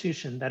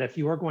Constitution that if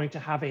you are going to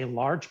have a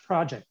large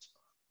project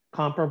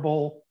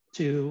comparable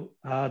to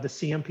the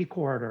CMP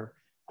corridor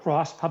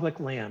across public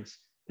lands,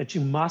 that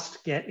you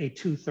must get a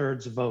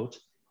 2/3 vote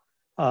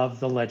of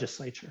the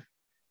legislature.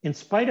 In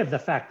spite of the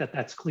fact that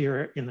that's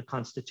clear in the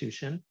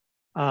Constitution,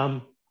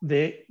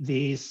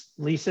 these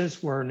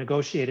leases were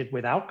negotiated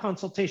without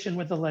consultation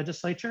with the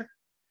legislature,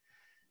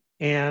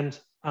 and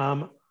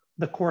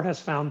the court has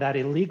found that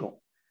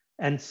illegal.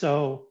 And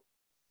so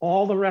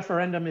all the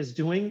referendum is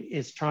doing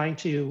is trying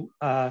to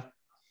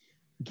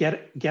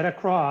get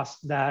across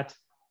that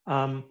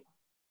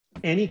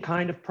any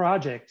kind of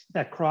project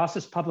that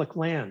crosses public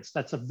lands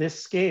that's of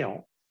this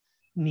scale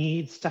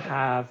needs to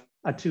have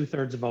a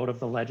 2/3 vote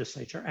of the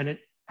legislature. And it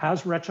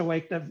has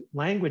retroactive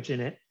language in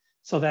it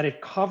so that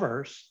it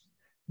covers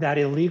that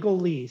illegal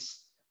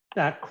lease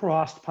that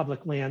crossed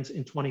public lands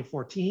in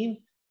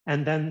 2014,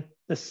 and then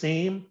the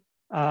same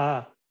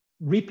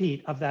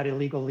repeat of that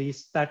illegal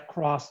lease that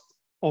crossed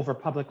over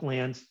public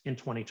lands in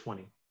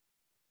 2020.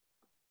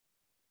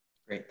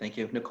 Great, thank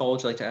you. Nicole,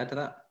 would you like to add to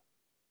that?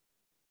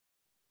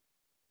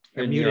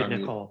 You're muted,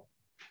 Nicole.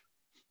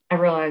 I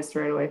realized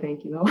right away,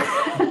 thank you.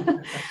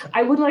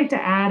 I would like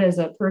to add, as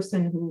a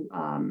person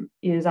who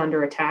is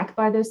under attack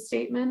by this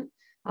statement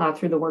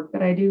through the work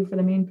that I do for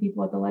the Maine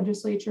people at the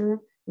legislature,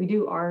 we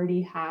do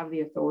already have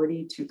the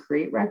authority to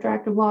create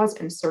retroactive laws.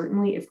 And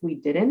certainly if we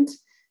didn't,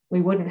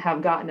 we wouldn't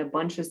have gotten a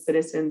bunch of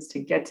citizens to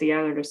get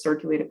together to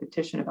circulate a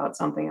petition about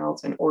something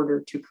else in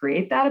order to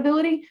create that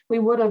ability. We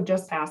would have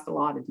just passed a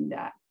law to do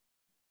that.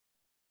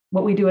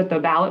 What we do at the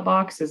ballot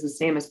box is the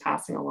same as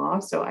passing a law.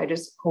 So I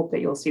just hope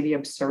that you'll see the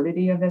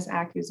absurdity of this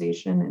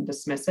accusation and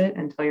dismiss it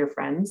and tell your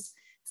friends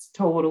it's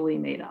totally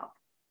made up.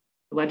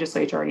 The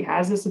legislature already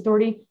has this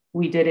authority.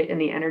 We did it in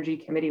the Energy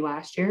Committee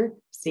last year.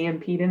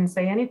 CMP didn't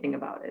say anything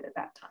about it at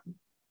that time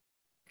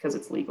because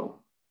it's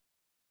legal.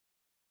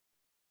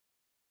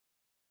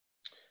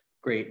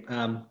 Great.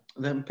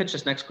 Then pitch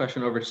this next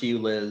question over to you,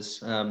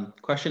 Liz.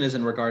 Question is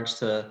in regards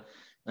to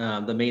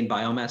the Maine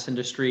biomass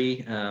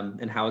industry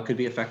and how it could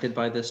be affected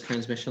by this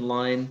transmission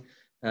line.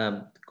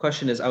 The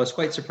question is, I was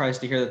quite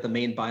surprised to hear that the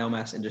Maine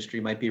biomass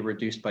industry might be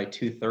reduced by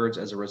 2/3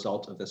 as a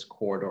result of this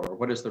corridor.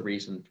 What is the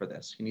reason for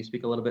this? Can you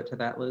speak a little bit to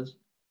that, Liz?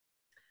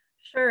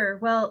 Sure.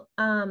 Well,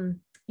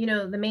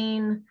 the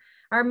Maine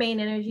our main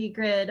energy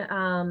grid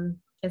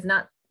is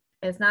not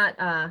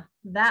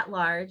that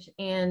large,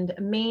 and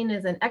Maine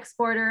is an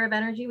exporter of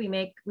energy.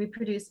 We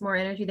produce more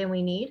energy than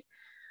we need.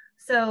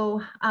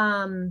 So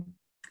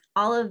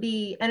all of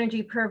the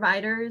energy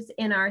providers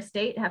in our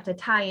state have to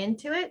tie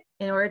into it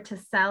in order to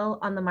sell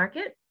on the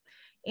market.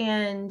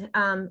 And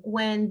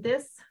when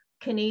this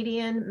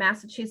Canadian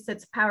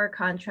Massachusetts power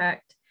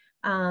contract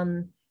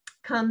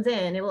comes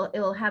in,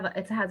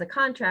 it has a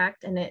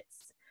contract, and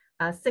it's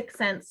 6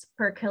 cents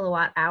per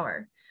kilowatt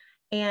hour.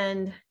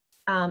 And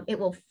it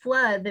will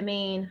flood the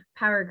Maine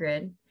power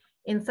grid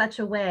in such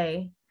a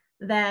way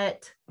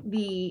that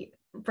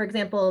for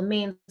example,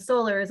 Maine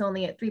solar is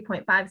only at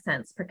 3.5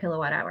 cents per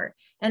kilowatt hour,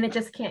 and it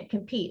just can't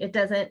compete.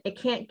 It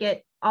can't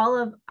get, all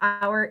of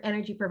our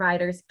energy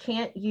providers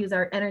can't use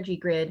our energy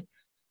grid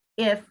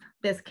if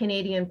this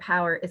Canadian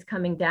power is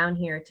coming down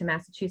here to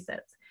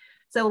Massachusetts.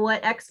 So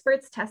what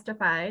experts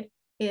testified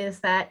is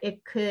that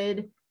it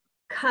could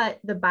cut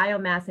the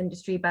biomass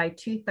industry by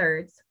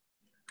 2/3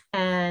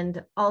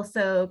 and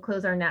also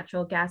close our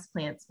natural gas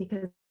plants,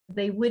 because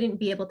they wouldn't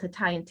be able to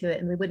tie into it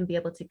and we wouldn't be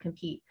able to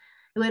compete.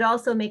 It would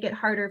also make it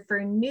harder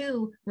for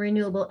new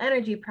renewable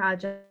energy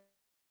projects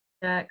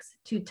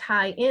to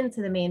tie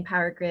into the main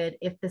power grid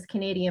if this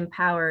Canadian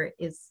power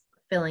is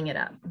filling it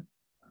up.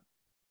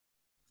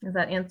 Does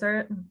that answer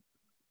it?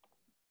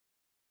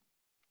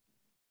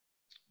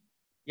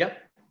 Yep.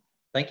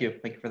 Thank you.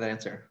 Thank you for that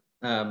answer.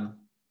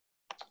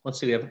 Let's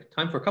see, we have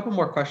time for a couple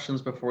more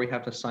questions before we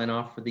have to sign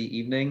off for the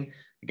evening.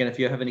 Again, if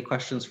you have any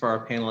questions for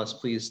our panelists,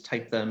 please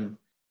type them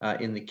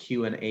in the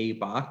Q&A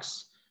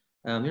box.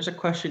 There's a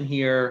question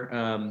here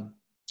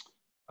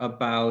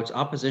about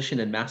opposition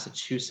in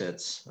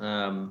Massachusetts.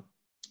 I'm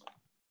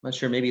not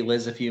sure, maybe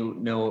Liz, if you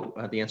know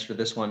the answer to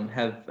this one.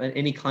 Have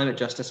any climate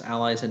justice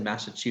allies in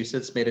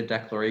Massachusetts made a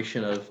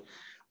declaration of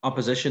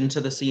opposition to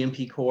the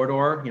CMP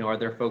corridor? Are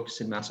there folks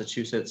in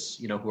Massachusetts,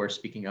 who are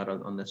speaking out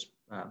on this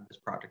this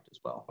project as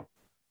well?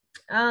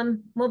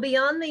 Well,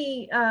 beyond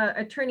the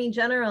Attorney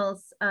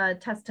General's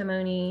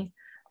testimony,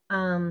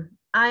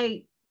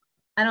 I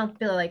don't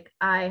feel like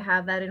I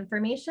have that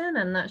information.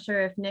 I'm not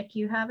sure if Nick,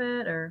 you have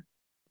it, or.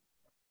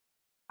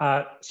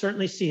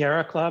 Certainly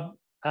Sierra Club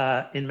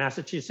in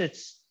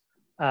Massachusetts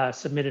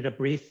submitted a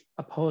brief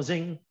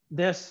opposing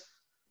this.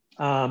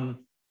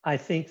 I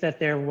think that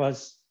there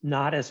was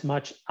not as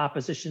much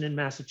opposition in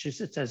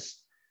Massachusetts as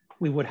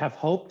we would have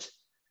hoped.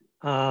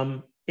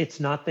 It's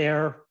not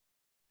their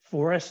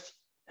forest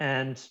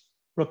and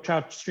brook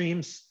trout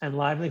streams and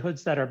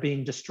livelihoods that are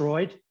being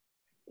destroyed.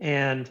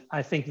 And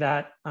I think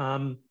that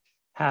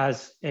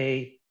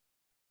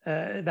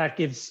that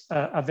gives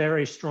a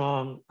very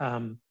strong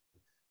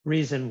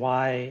reason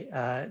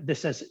why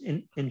this has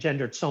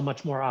engendered so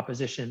much more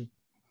opposition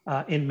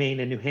in Maine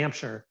and New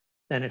Hampshire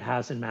than it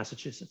has in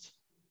Massachusetts.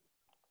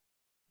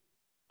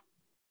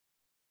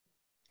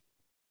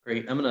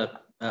 Great. I'm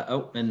gonna,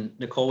 and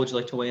Nicole, would you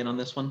like to weigh in on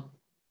this one?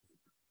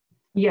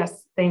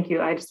 Yes, thank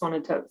you. I just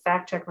wanted to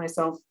fact check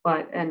myself,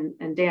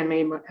 and Dan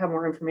may have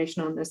more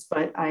information on this,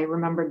 but I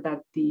remembered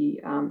that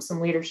some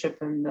leadership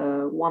in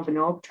the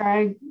Wampanoag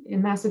tribe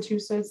in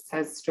Massachusetts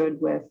has stood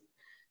with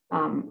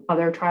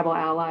other tribal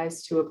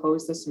allies to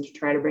oppose this and to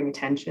try to bring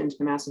attention to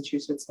the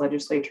Massachusetts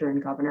legislature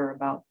and governor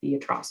about the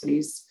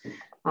atrocities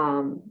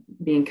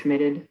being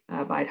committed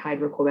by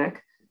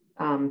Hydro-Quebec.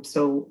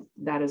 So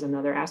that is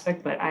another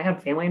aspect, but I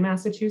have family in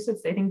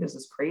Massachusetts. They think this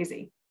is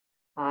crazy.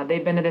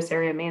 They've been to this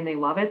area of Maine, they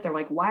love it. They're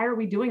like, why are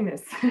we doing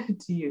this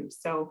to you?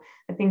 So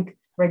I think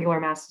regular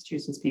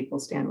Massachusetts people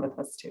stand with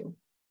us too.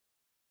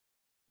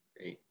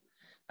 Great.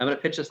 I'm going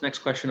to pitch this next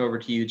question over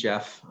to you,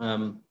 Jeff.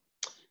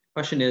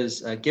 Question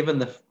is, given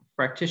the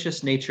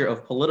fractious nature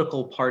of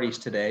political parties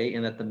today,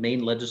 and that the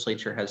Maine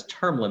legislature has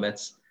term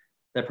limits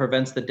that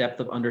prevents the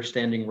depth of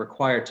understanding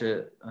required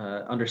to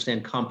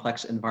understand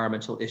complex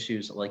environmental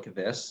issues like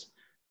this,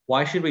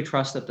 why should we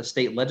trust that the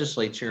state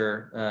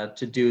legislature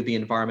to do the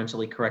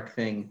environmentally correct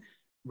thing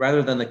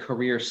rather than the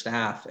career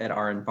staff at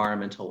our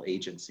environmental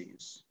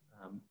agencies?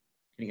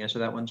 Can you answer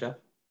that one, Jeff?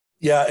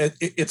 Yeah,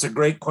 it's a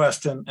great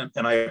question,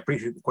 and I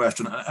appreciate the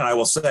question. And I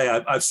will say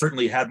I've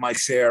certainly had my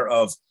share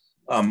of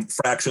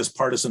fractious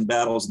partisan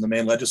battles in the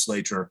Maine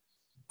legislature.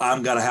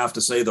 I'm going to have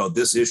to say, though,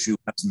 this issue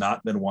has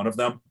not been one of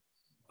them.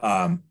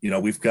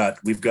 We've got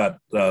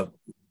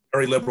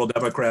very liberal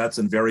Democrats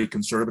and very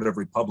conservative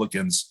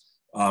Republicans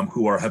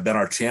who have been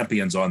our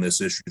champions on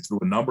this issue through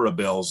a number of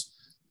bills,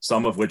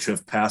 some of which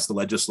have passed the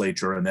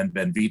legislature and then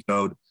been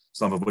vetoed,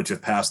 some of which have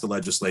passed the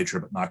legislature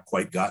but not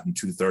quite gotten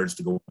 2/3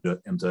 to go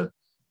into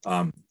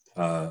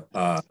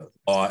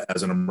law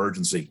as an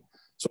emergency.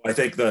 So I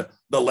think the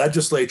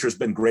legislature has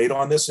been great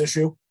on this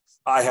issue.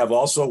 I have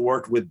also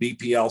worked with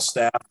BPL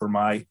staff for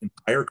my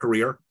entire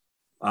career.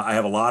 I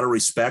have a lot of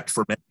respect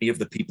for many of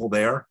the people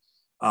there,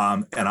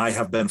 and I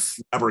have been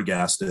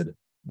flabbergasted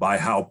by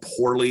how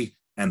poorly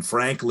and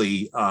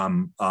frankly,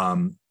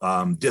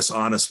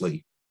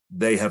 dishonestly,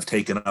 they have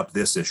taken up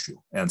this issue.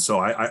 And so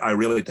I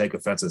really take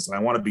offense to this. And I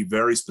want to be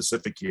very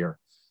specific here.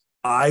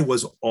 I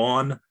was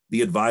on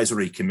the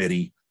advisory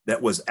committee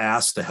that was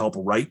asked to help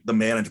write the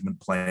management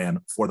plan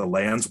for the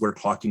lands we're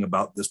talking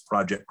about this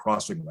project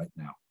crossing right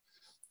now.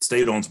 The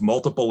state owns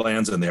multiple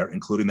lands in there,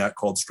 including that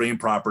called stream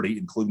property,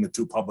 including the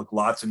 2 public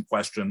lots in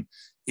question,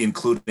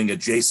 including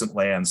adjacent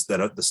lands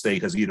that the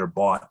state has either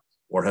bought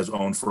or has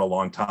owned for a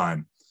long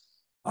time.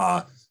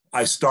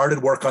 I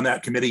started work on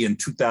that committee in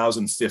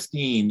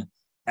 2015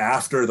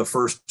 after the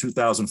first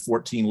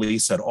 2014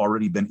 lease had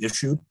already been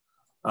issued.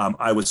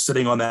 I was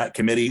sitting on that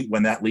committee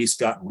when that lease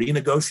got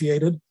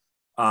renegotiated.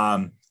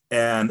 And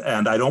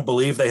I don't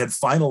believe they had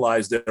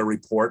finalized their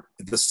report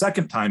the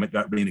second time it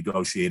got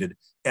renegotiated.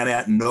 And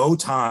at no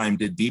time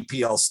did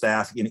BPL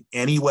staff in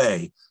any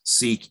way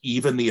seek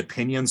even the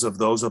opinions of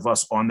those of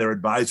us on their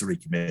advisory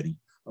committee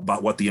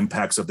about what the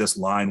impacts of this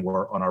line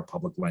were on our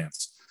public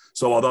lands.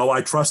 So although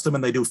I trust them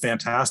and they do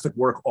fantastic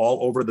work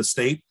all over the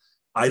state,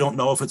 I don't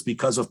know if it's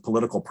because of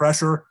political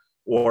pressure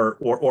or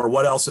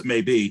what else it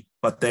may be,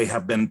 but they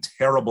have been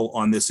terrible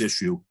on this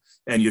issue,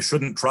 and you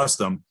shouldn't trust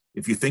them.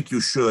 If you think you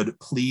should,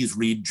 please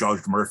read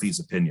Judge Murphy's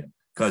opinion,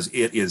 because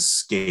it is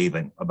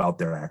scathing about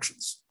their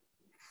actions.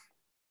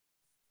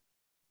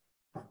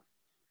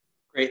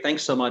 Great,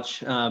 thanks so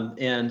much.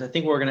 And I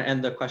think we're going to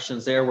end the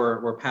questions there.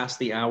 We're past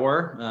the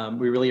hour.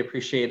 We really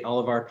appreciate all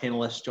of our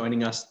panelists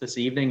joining us this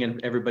evening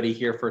and everybody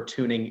here for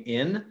tuning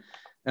in.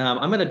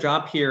 I'm going to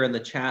drop here in the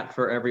chat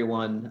for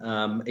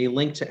everyone a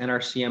link to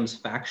NRCM's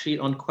fact sheet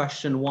on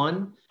question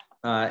 1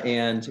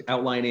 and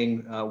outlining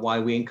why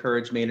we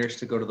encourage Mainers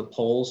to go to the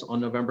polls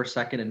on November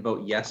 2nd and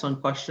vote yes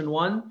on question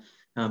 1,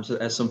 so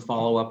as some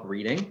follow-up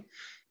reading.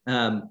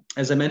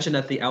 As I mentioned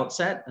at the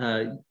outset,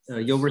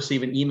 you'll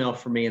receive an email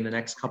from me in the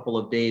next couple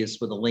of days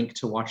with a link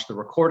to watch the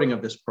recording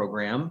of this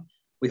program.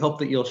 We hope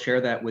that you'll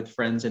share that with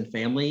friends and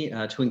family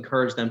to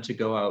encourage them to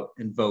go out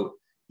and vote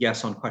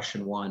yes on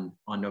question 1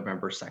 on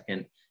November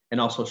 2nd,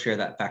 and also share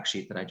that fact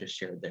sheet that I just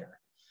shared there.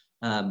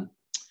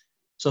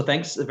 So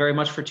thanks very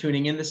much for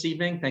tuning in this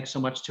evening. Thanks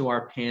so much to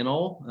our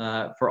panel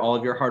for all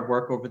of your hard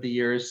work over the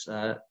years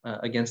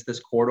against this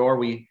corridor.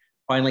 We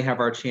finally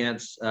have our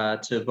chance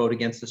to vote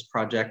against this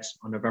project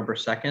on November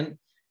 2nd.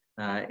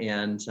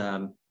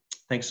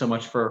 Thanks so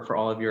much for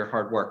all of your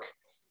hard work.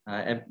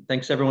 And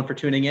thanks everyone for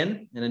tuning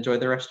in, and enjoy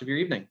the rest of your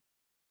evening.